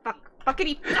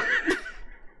 fuckity fuck.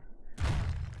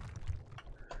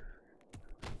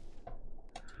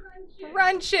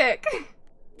 Run, chick!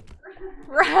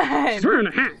 Run! She's wearing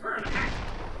a hat.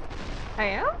 I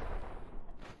am?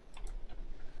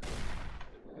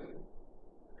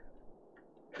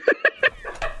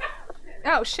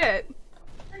 Oh, shit.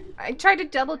 I tried to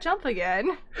double jump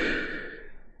again.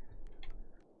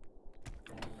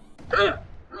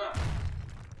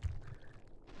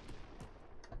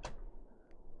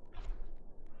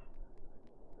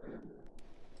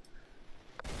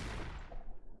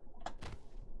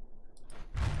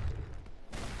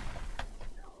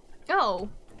 Oh.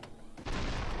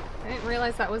 I didn't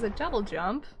realize that was a double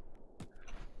jump.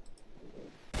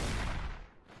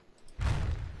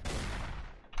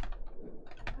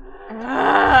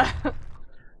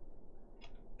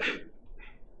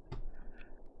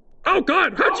 Oh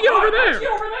god, how'd you get over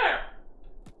there?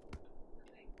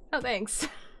 Oh, thanks.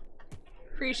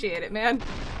 Appreciate it, man.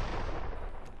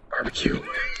 Barbecue.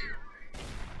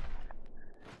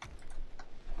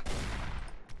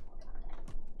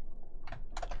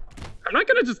 I'm not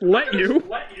gonna just let you.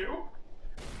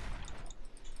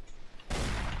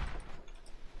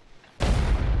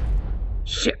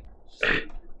 Shit.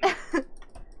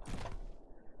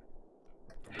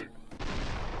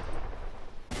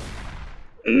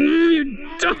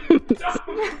 You don't.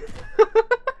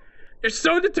 You're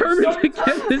so determined to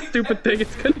get this stupid thing,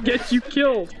 it's gonna get you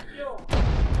killed.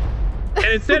 And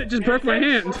instead, it just broke my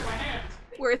hand.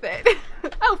 Worth it.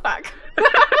 Oh, fuck.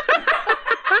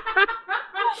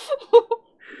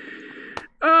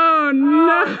 Oh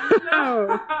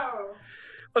no!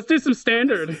 Let's do some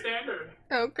standard.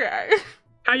 Okay.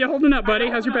 How you holding up, buddy?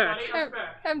 How's your back?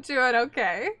 I'm doing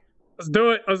okay. Let's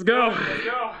do it. Let's go.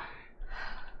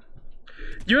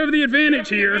 You have the advantage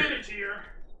here.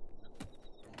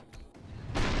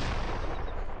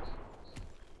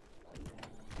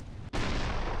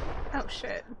 Oh,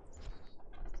 shit.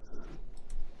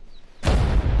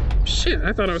 Shit,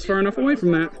 I thought I was far enough away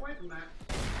from that.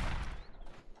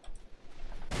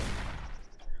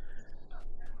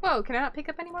 Whoa, can I not pick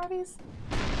up any more of these?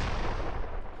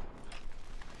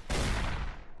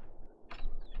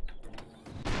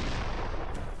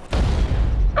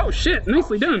 Oh shit,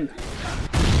 nicely done.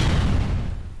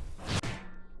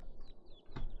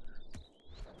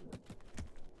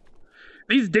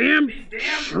 These damn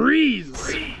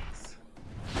trees.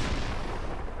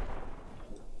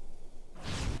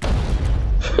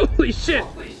 Holy shit.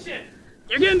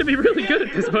 You're getting to be really good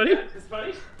at this, buddy.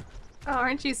 Oh,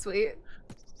 aren't you sweet?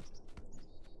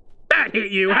 That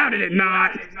hit you. How did it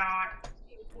not?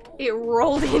 It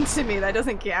rolled into me. That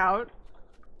doesn't count.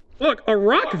 Look, a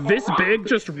rock this big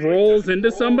just rolls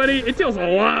into somebody. It deals a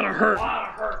lot of hurt.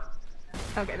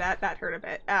 Okay, that hurt a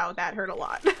bit. Ow, that hurt a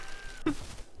lot.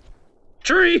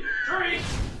 Tree!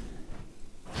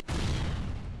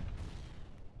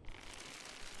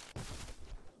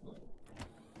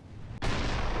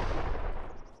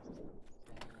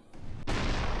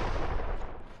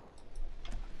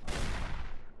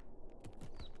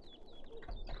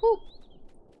 Whew.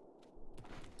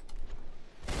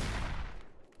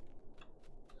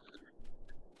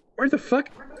 Where the fuck?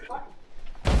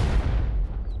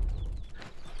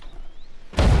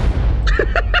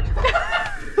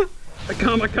 A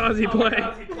kamikaze play.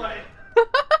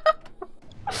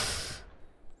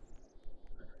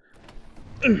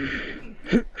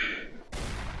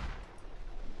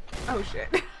 Oh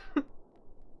shit.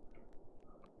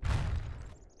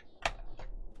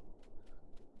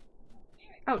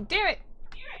 Oh, damn it!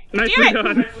 Nicely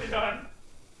done.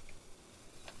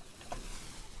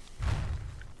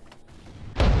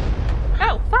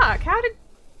 Oh fuck! How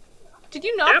did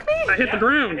you knock me? I hit the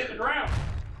ground.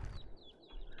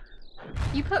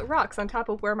 You put rocks on top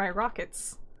of where my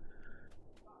rockets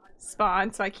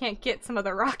spawn, so I can't get some of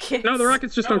the rockets. No, the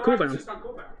rocket's just on cooldown.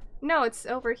 No, it's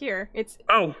over here. It's.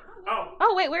 Oh.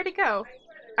 Oh wait, where'd it go?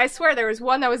 I swear there was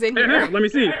one that was in Here, here. let me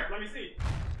see.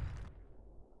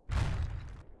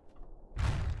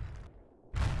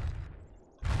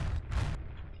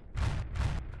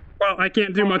 Well, I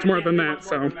can't do much more than that,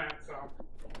 so.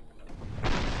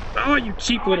 Oh, you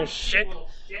cheap little shit.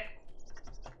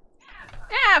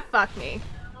 Ah, fuck me.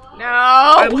 No!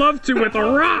 I'd love to with a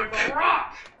rock!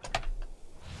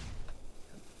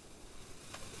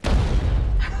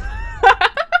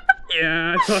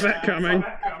 Yeah, I saw that coming.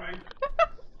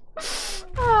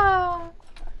 Oh.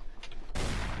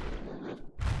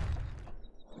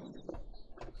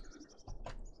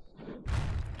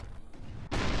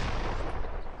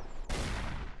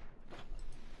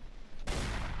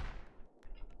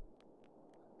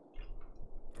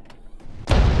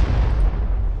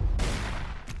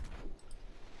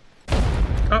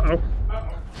 Uh-oh.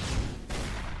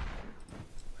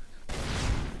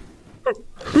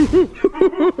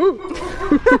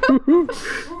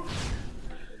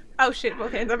 Oh shit,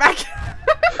 both hands are back.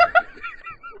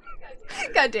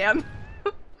 God damn.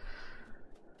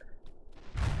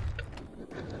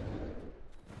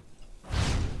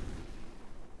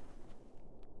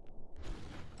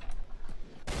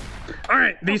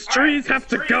 Alright, these trees have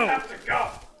to go.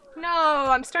 No,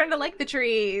 I'm starting to like the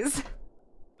trees.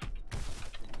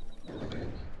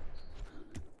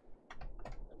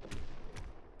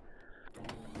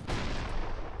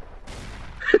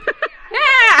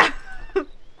 Yeah!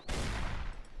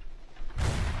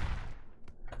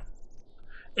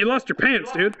 You lost your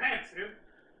pants, dude.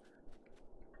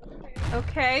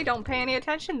 Okay, don't pay any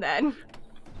attention then.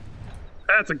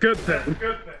 That's a good thing.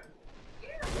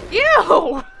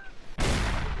 Ew!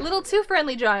 Little too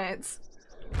friendly giants.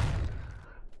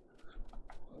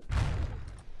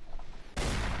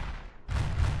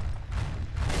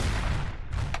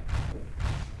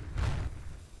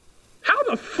 How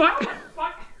the fuck?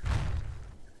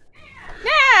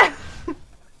 Yeah!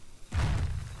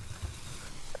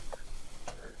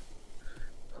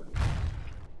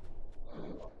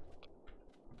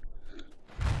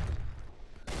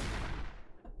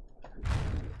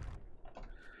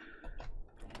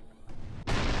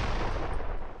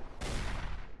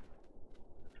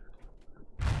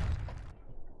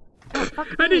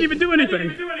 I didn't even do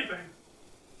anything.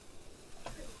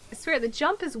 I swear, the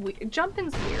jump is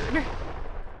jumping's weird.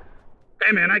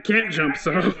 Hey man, I can't jump,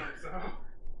 so.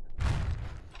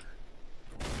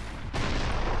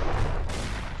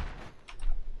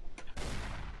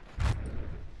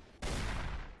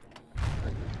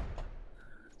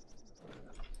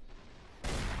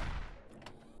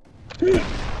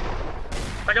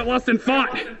 I got lost in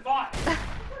thought.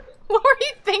 What were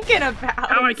you thinking about?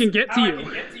 How I can get to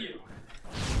you.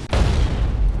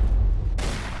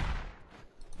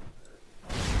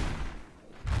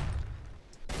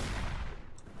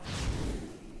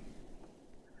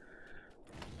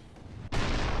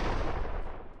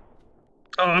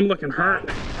 Oh, I'm looking hurt.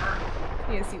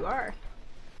 Yes, you are.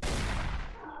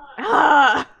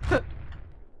 Ah!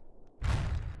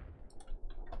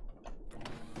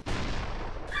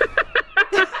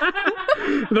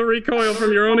 The recoil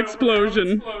from your own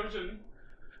explosion.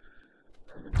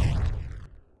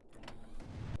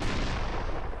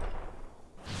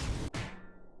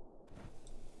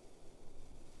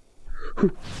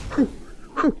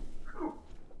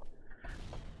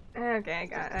 Okay, I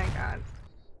got it.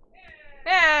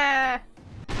 Ah!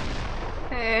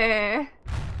 Eh.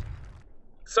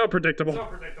 So predictable.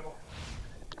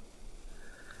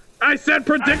 I said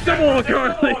predictable,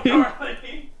 Carly!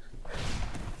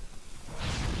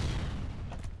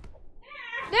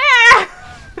 Ah!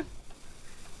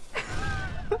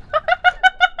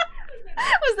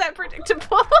 Was that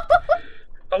predictable?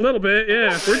 A little bit,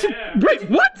 yeah. Wait,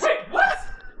 what?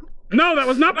 No, that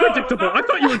was not predictable. I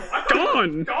thought you were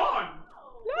gone.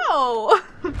 No!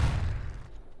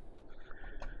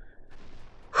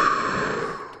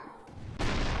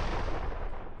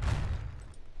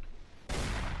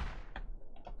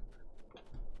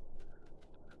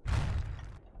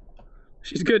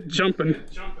 She's good jumping.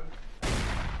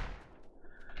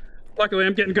 Luckily,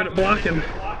 I'm getting good at blocking.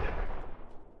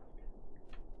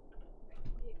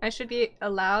 I should be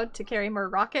allowed to carry more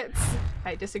rockets.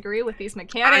 I disagree with these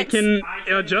mechanics. I can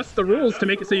adjust the rules to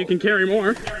make it so you can carry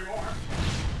more.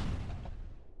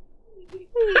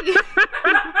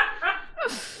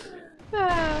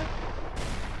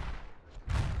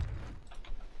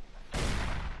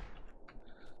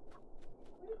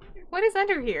 What is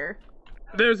under here?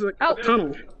 There's a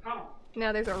tunnel.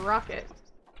 No, there's a rocket.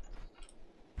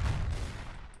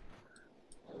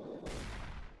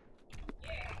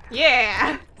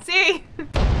 Yeah! See?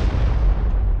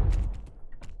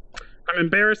 I'm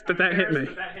embarrassed that that hit me.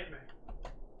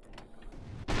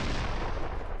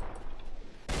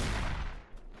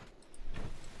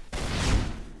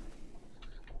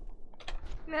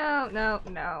 No, no,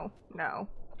 no, no.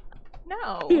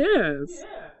 No. Yes.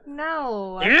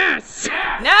 No. Yes!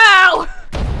 No!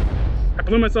 I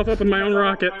blew myself up in my own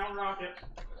rocket.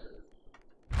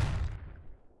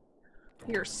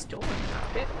 Your stolen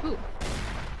rocket. Ooh.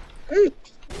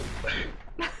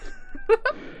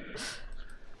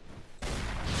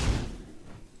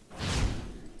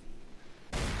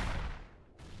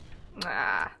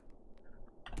 Ah.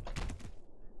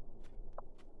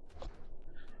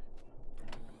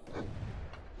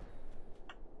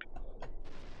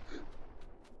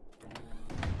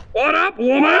 What up,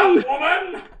 woman?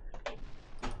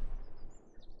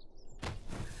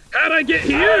 How'd I get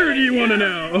here, do you want to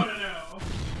know?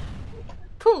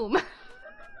 Boom.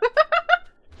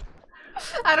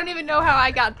 I don't even know how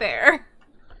I got there.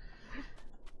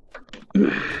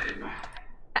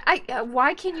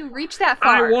 Why can you reach that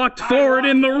far? I walked forward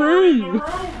in the room.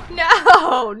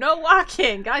 No, no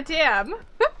walking. Goddamn.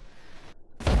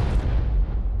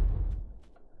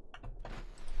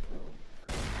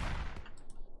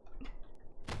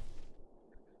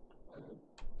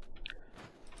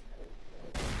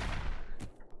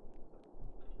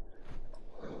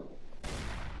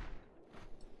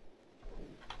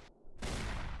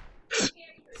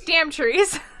 Damn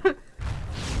trees.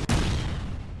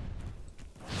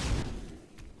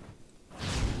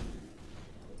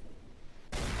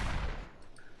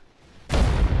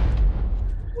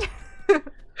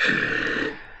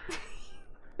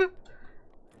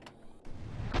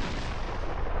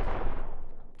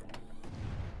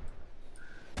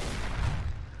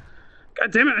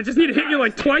 God damn it, I just need to hit you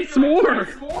like twice more.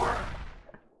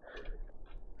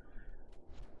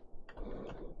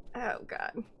 Oh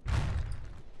god.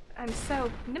 I'm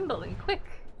so nimble and quick.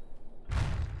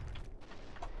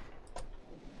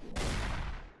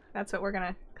 That's what we're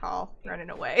gonna call running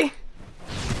away.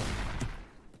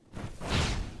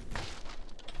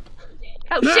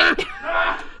 Oh shit!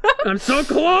 I'm so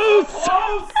close!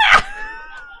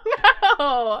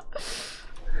 No!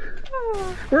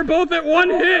 We're both at one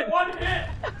hit!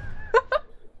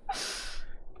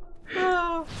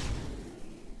 Oh.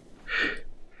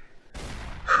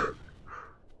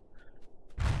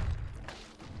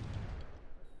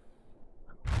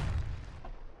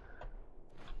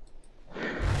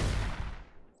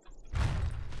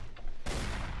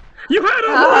 You had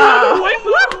a life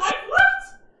left!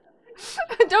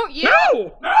 Don't you?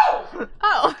 No!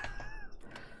 Oh.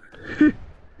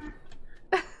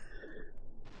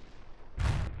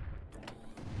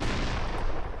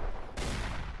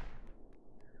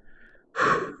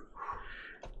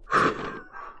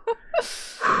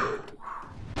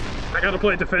 I gotta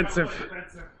play defensive.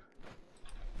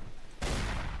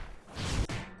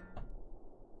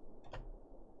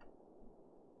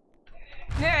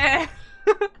 Nah.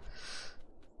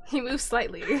 He moves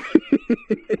slightly.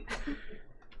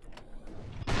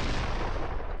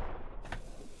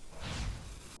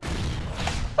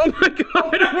 Oh my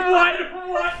god,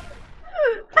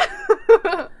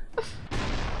 what?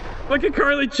 Look at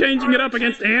Carly changing it up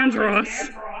against Andros.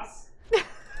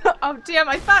 Oh damn,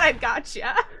 I thought I'd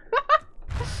gotcha.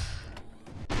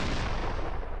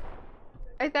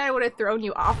 I thought I would have thrown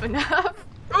you off enough.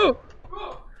 Oh!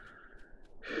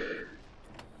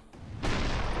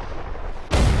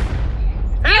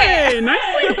 Hey,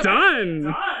 nicely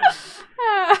done!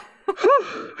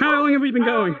 How long have we been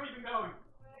going?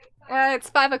 It's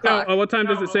 5 o'clock. Oh, what time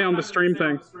does it say on the stream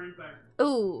thing?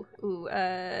 Ooh,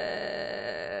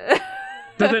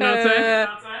 Does it not say?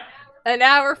 An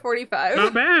hour 45.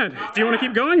 Not bad. Do you want to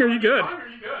keep going or are you good?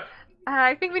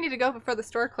 I think we need to go before the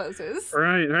store closes.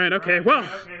 Right, okay. Well,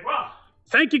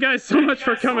 thank you guys so much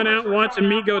for coming out and watching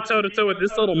me go toe-to-toe with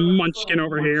this little munchkin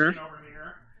over here.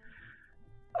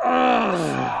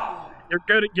 Oh, you're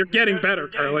good. You're getting better,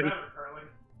 Carly.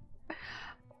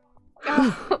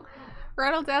 Oh,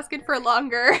 Ronald's asking for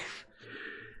longer.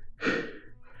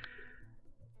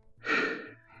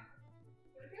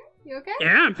 You okay?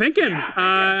 Yeah, I'm thinking.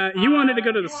 You wanted to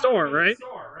go to the store, right?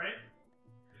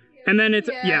 And then it's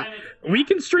yeah. We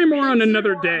can stream more on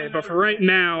another day, but for right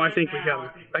now, I think we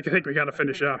gotta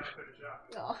finish up.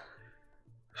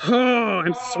 Oh,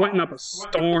 I'm sweating up a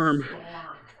storm.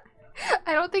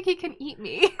 I don't think he can eat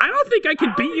me. I don't think I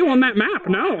can beat you on that map.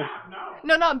 No.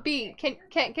 No, not beat.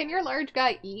 Can your large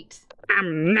guy eat?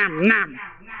 Nom nom.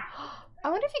 I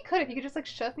wonder if he could. If he could just like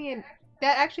shove me in.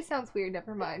 That actually sounds weird.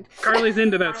 Never mind. Carly's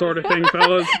into that sort of thing,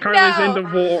 fellas. Carly's into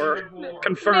vor.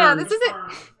 Confirmed. No,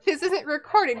 this isn't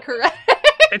recorded, correct?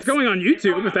 It's going on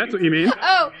YouTube, if that's what you mean.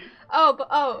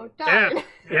 Oh, darn.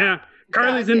 Yeah.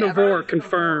 Carly's into vor.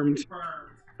 Confirmed.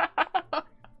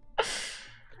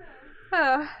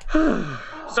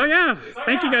 So yeah,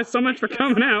 thank you guys so much for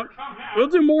coming out. We'll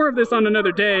do more of this on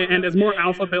another day, and as more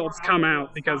alpha builds come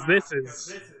out, because this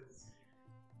is...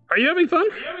 Are you having fun?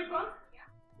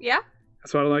 Yeah.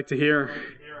 That's what I like to hear.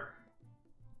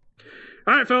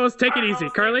 All right, fellas, take it easy.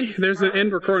 Carly, there's an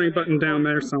end recording button down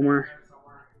there somewhere.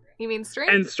 You mean stream?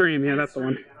 End stream, yeah, that's the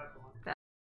one.